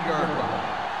 16-yard line.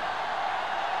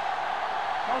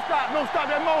 stop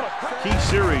that motor. Key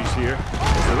series here.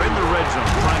 They're in the red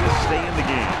zone trying to stay in the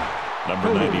game.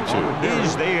 Number 92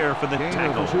 is there for the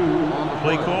tackle.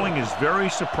 Play calling is very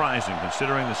surprising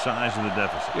considering the size of the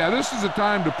deficit. Yeah, this is the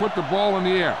time to put the ball in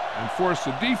the air and force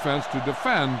the defense to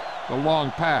defend the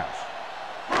long pass.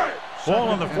 Ball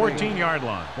on the 14-yard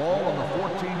line. Ball on the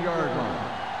 14-yard line.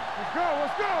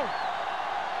 Let's go.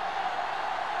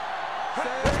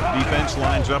 Defense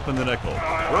lines up in the nickel.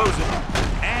 Throws it.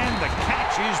 And the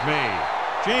catch is made.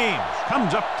 James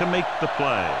comes up to make the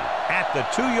play at the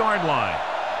 2-yard line.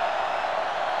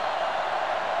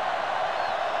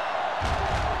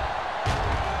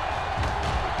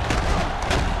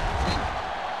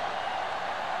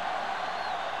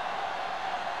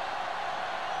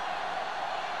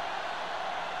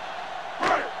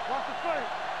 Watch the play.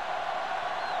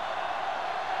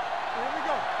 Here we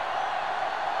go.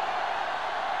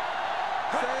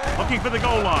 Looking for the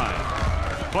goal line.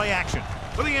 Play action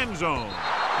for the end zone.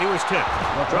 He was tipped.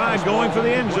 Tried going for the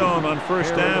end zone on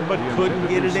first down, but couldn't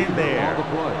get it in there.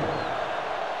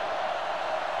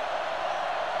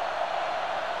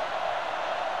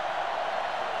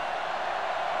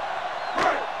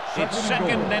 It's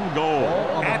second and goal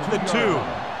at the 2.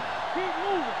 Keep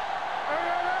moving.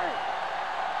 Hey.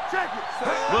 Check it.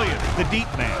 Williams, the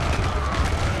deep man.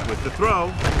 With the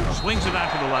throw, swings it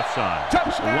out to the left side. The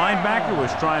linebacker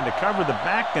was trying to cover the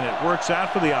back, and it works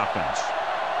out for the offense.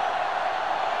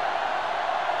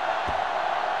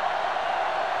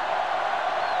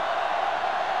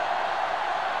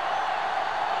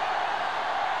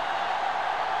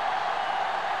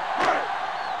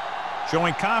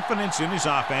 Showing confidence in his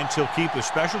offense, he'll keep the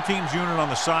special teams unit on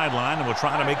the sideline and will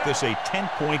try to make this a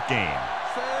 10-point game.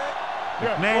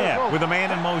 McNabb with a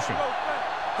man in motion.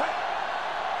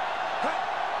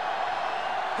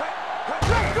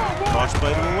 Cross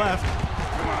play to the left.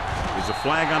 There's a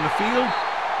flag on the field,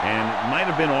 and it might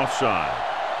have been offside.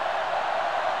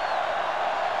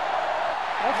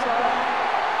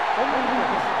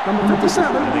 Number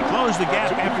 57. And they close the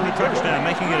gap after the touchdown,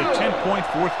 making it a 10-point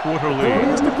fourth-quarter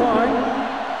lead. Is declined.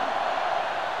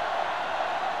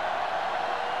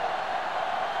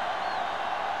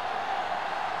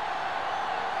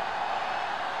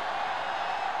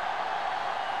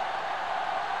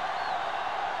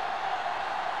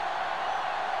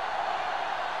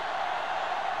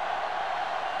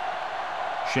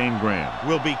 Shane Graham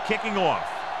will be kicking off.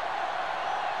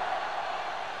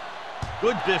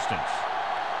 Good distance.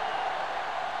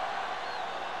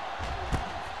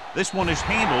 This one is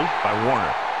handled by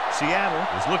Warner. Seattle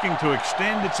is looking to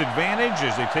extend its advantage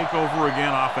as they take over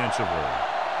again offensively.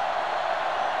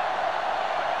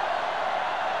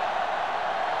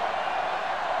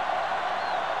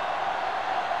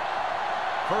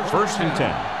 First and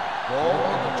 10. Ball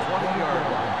on the 20-yard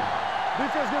line.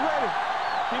 Defense, get ready.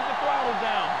 Keep the throttle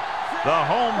down. The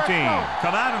home team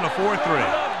come out in a 4-3.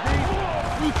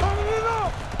 You turning it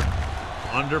up.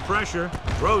 Under pressure,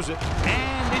 throws it,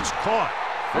 and it's caught.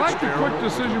 I like the quick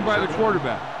decision by the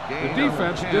quarterback. The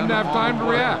defense didn't have time to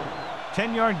react.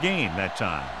 10-yard gain that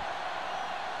time.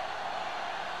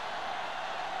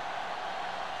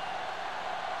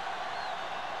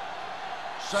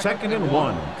 Second and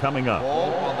 1 coming up.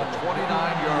 Ball on the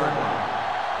 29-yard line.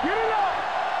 Get it up.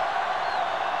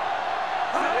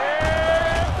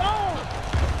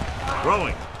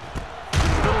 Throwing.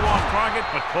 Still off target,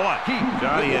 but caught.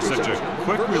 God, he has such a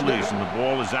quick release, and the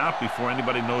ball is out before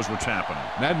anybody knows what's happening.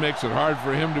 That makes it hard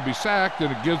for him to be sacked,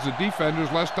 and it gives the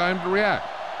defenders less time to react.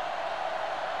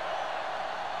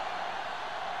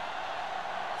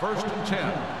 First and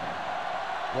 10.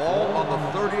 Ball on the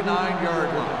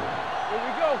 39-yard line. Here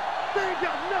we go. They ain't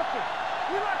got nothing.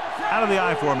 We like to Out of the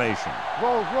I formation.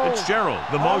 roll. It's Gerald,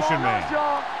 the motion man.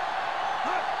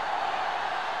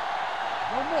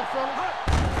 No more, fella.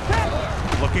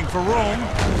 Looking for room.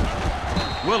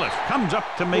 Willis comes up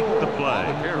to make the play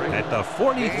at the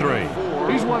 43.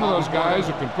 He's one of those guys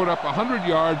who can put up 100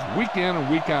 yards week in and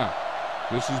week out.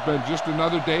 This has been just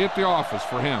another day at the office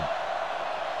for him.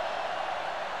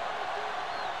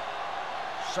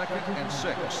 Second and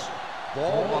 6.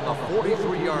 Ball on the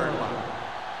 43-yard line.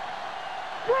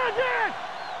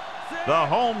 The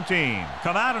home team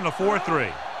come out in a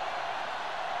 4-3.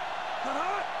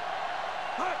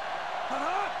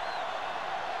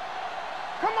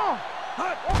 Come on.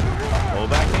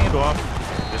 Fullback handoff.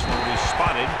 This one will be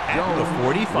spotted at the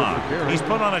 45. He's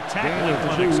put on a tackling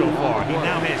clinic so far. He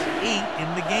now has 8 in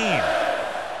the game.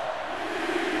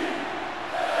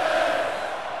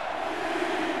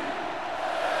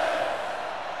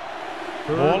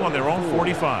 Ball on their own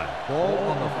 45. Ball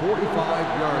on the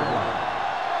 45-yard line.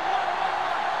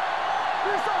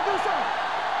 Do something.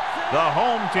 The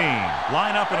home team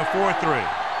line up in a 4-3.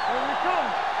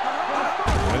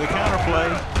 With a counterplay.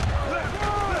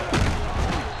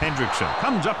 Hendrickson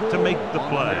comes up to make the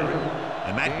play.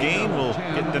 And that gain will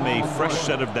get them a fresh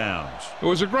set of downs. It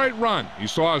was a great run. He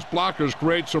saw his blockers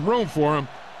create some room for him,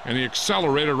 and he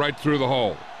accelerated right through the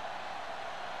hole.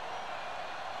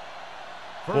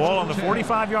 Ball on the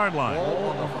 45-yard line. Ball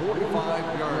on the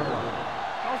 45-yard line.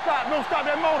 Don't stop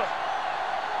that motor.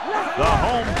 The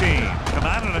home team come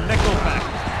out in a nickel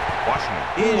package.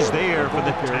 Washington is there for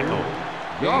the tackle.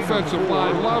 The offensive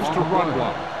line loves to run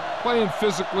block, playing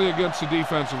physically against the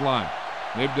defensive line.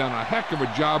 They've done a heck of a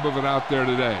job of it out there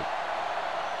today.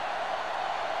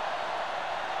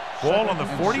 Ball on the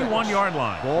 41-yard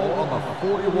line. Ball on the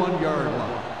 41-yard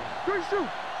line. Good shoot.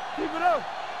 Keep it up.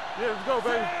 Yeah, let's go,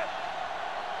 baby.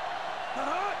 Come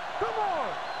on.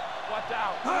 Watch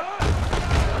out.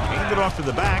 Hand it off to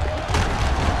the back.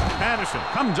 Patterson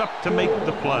comes up to make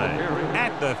the play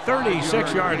at the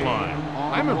 36-yard line.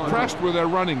 I'm impressed with their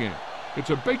running game. It's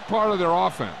a big part of their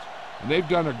offense, and they've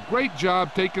done a great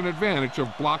job taking advantage of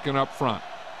blocking up front.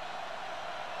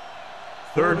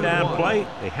 Third down play.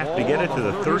 They have to get it to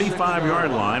the 35-yard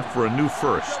line for a new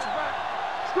first.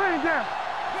 Screen down.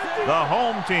 The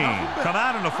home team come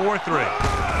out in a 4-3.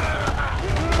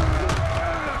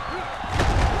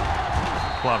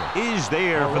 Plummer is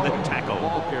there for the tackle.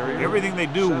 Everything they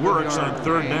do works on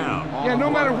third down. Yeah, no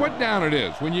matter what down it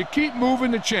is, when you keep moving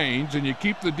the chains and you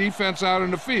keep the defense out in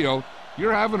the field,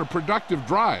 you're having a productive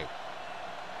drive.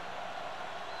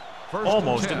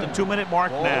 Almost at the 2-minute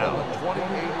mark now.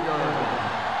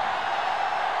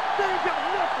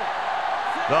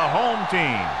 The home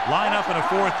team line up in a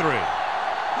 4-3.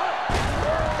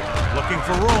 Looking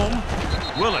for room.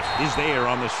 Willett is there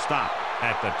on the stop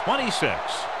at the 26.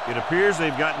 It appears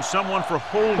they've gotten someone for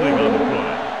holding on the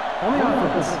play. On the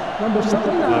offense, number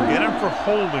 79. They'll get him for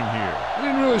holding here. I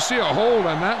didn't really see a hold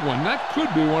on that one. That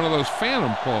could be one of those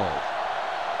phantom calls.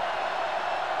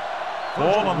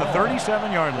 Ball on the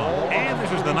 37-yard line. And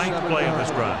this is the 9th play of this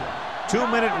drive.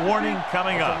 2-minute warning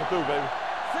coming up.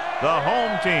 The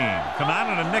home team come out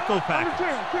in a nickel package.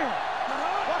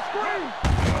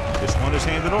 This one is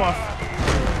handed off.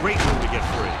 Great move to get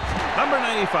free. Number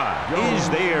 95 is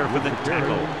there for the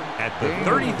tackle at the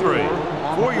 33.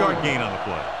 4-yard gain on the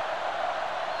play.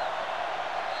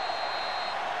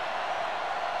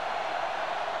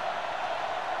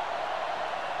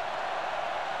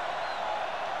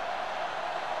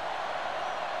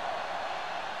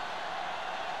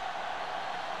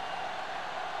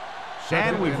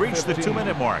 And we've reached the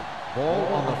 2-minute mark. Ball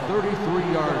on the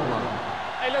 33-yard line.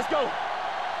 Hey, let's go.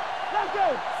 Let's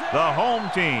go. The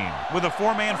home team with a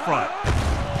 4-man front.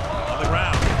 On the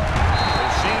ground.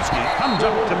 Olszewski comes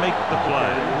up to make the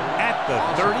play at the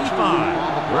 35.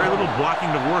 Very little blocking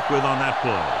to work with on that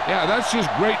play. Yeah, that's just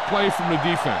great play from the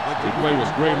defense. They play with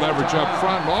great leverage up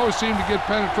front and always seem to get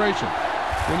penetration.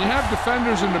 When you have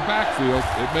defenders in the backfield,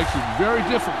 it makes it very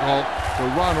difficult to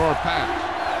run or pass.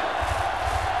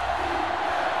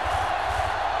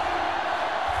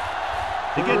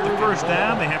 To get the first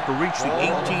down, they have to reach the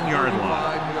 18-yard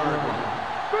line.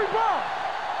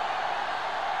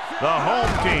 The home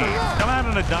team come out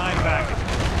in a dime package.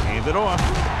 Hand it off.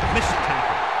 Missed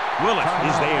tackle. Willett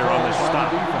is there on the stop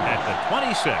at the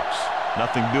 26.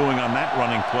 Nothing doing on that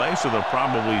running play, so they'll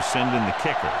probably send in the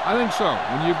kicker. I think so.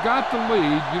 When you've got the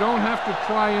lead, you don't have to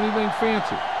try anything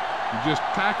fancy. You just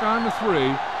tack on the 3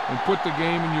 and put the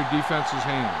game in your defense's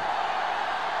hands.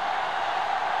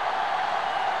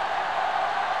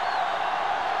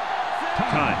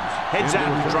 Times heads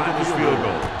out to drive this field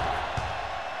goal.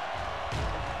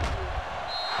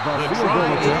 The try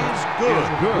is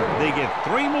good. They get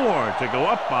 3 more to go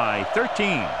up by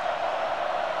 13.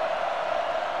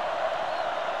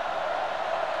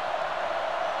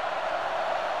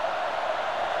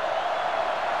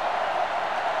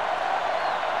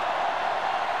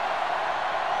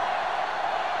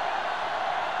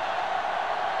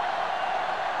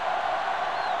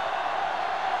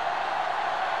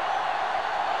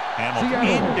 Hamilton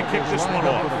in to kick this one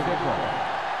off.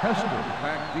 Hester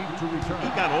back deep to return. He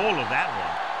got all of that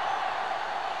one.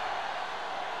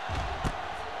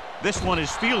 This one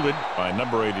is fielded by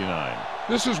number 89.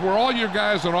 This is where all your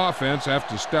guys on offense have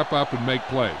to step up and make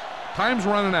plays. Time's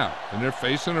running out, and they're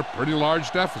facing a pretty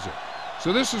large deficit.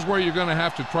 So this is where you're going to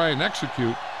have to try and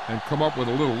execute and come up with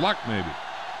a little luck maybe.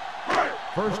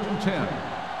 1st and 10.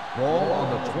 Ball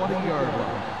on the 20-yard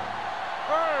line.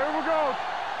 All right, here we go.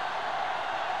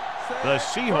 The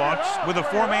Seahawks with a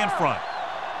 4-man front.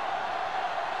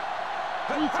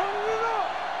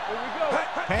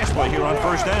 Pass play here on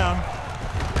first down.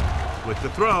 With the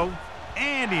throw,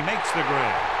 and he makes the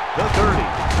grab. The 30.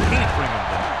 Can't bring him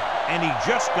down. And he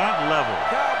just got level.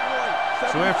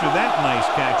 So after that nice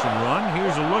catch and run,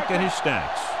 here's a look at his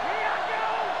stats.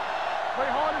 Play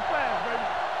hard and fast, baby.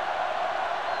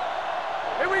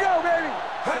 Here we go, baby.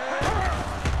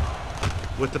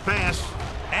 With the pass,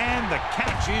 and the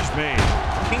catch is made.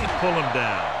 Can't pull him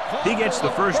down. He gets the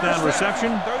first down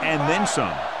reception and then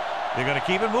some. They're going to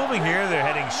keep it moving here. They're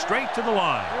heading straight to the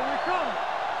line. Here we come.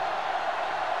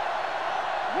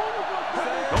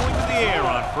 Going to the air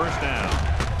on first down.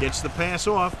 Gets the pass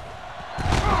off.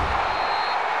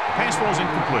 The pass falls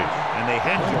incomplete, and they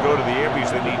had to go to the air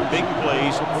because they need big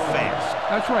plays fast.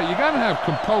 That's right. You got to have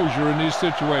composure in these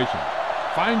situations.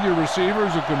 Find your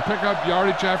receivers who can pick up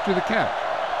yardage after the catch.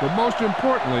 But most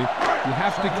importantly, you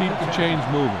have to keep the chains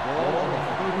moving.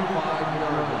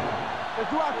 Let's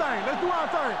do our thing. Let's do our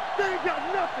thing. They ain't got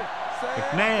nothing.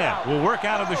 McNabb will work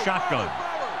out of the shotgun.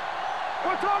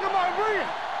 We're talking about bringing.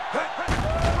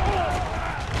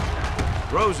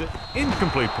 Throws it.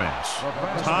 Incomplete pass.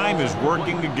 Time is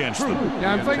working against them.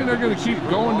 Yeah, I'm thinking they're going to keep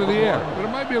going to the air, but it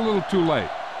might be a little too late.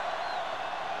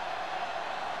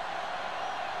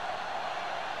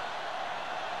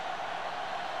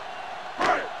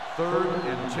 Third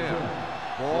and 10.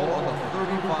 Ball on the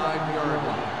 35-yard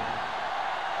line.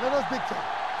 Let us big time.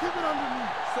 Keep it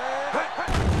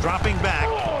underneath. Dropping back.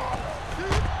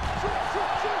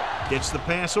 Gets the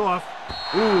pass off.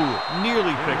 Ooh,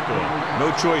 nearly picked off.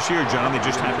 No choice here, John. They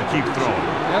just have to keep throwing.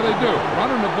 Yeah, they do.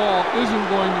 Running the ball isn't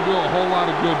going to do a whole lot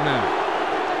of good now.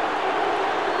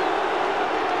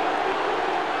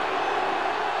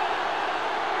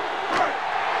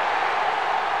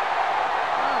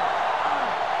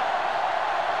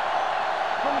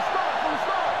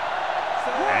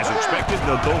 As expected,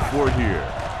 they'll go for it here.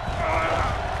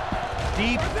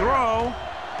 Deep throw.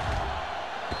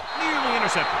 Nearly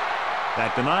intercepted.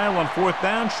 That denial on fourth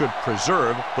down should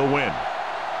preserve the win.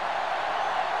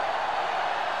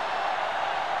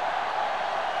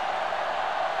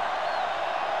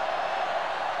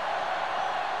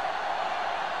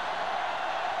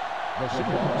 The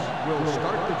Seahawks will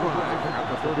start the drive at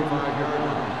the 35-yard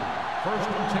line. First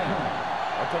and 10.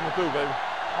 I'm coming through, baby.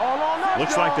 All on us,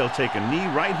 Looks like they'll take a knee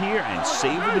right here and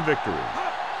savor the victory.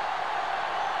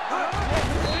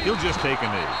 He'll just take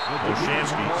a knee.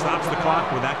 Olshansky stops the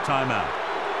clock with that timeout.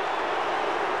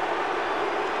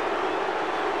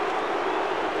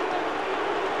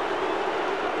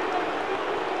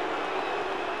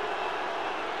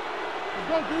 Let's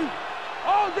go, D.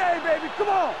 All day, baby. Come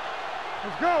on.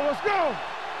 Let's go. Let's go.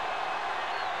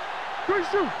 3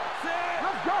 shoot.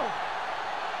 Let's go.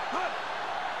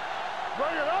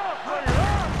 Bring it up. Bring it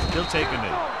up. He'll take a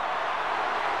knee.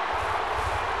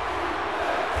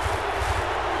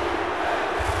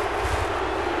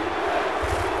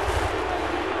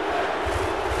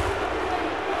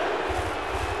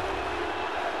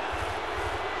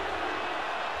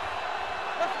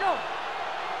 Let's go.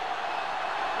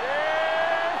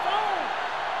 Yeah, it's on.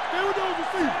 Stay with those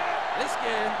receivers. They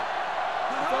scared.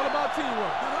 It's all about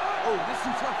teamwork. Oh, this is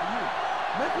too tough for you.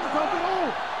 Make them come it on.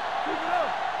 Keep it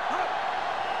up.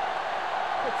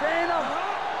 Chain up.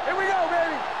 Here we go,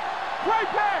 baby. Great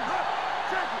pass.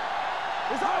 Check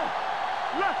it. It's on.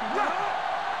 Lucky, lucky.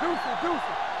 Deuce it, deuce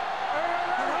it.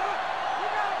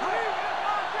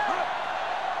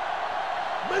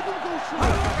 Make him go shoot.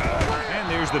 And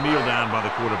there's the kneel down by the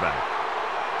quarterback.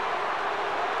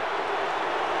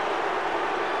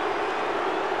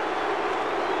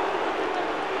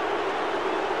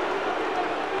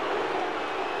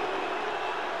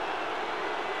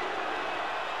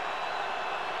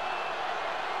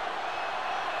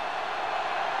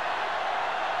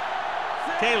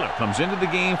 Taylor comes into the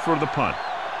game for the punt.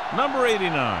 Number 89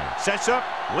 sets up,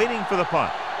 waiting for the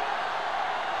punt.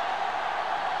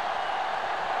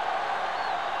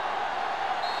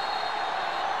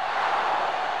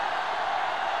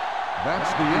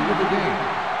 That's the end of the game.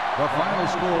 The final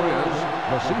score is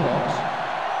the Seahawks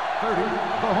 30,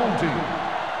 the home team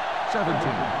 17.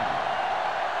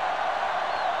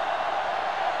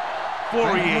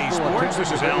 For EA Sports,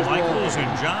 this is Al Michaels and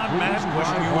John Madden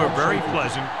wishing you a very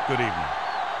pleasant good evening.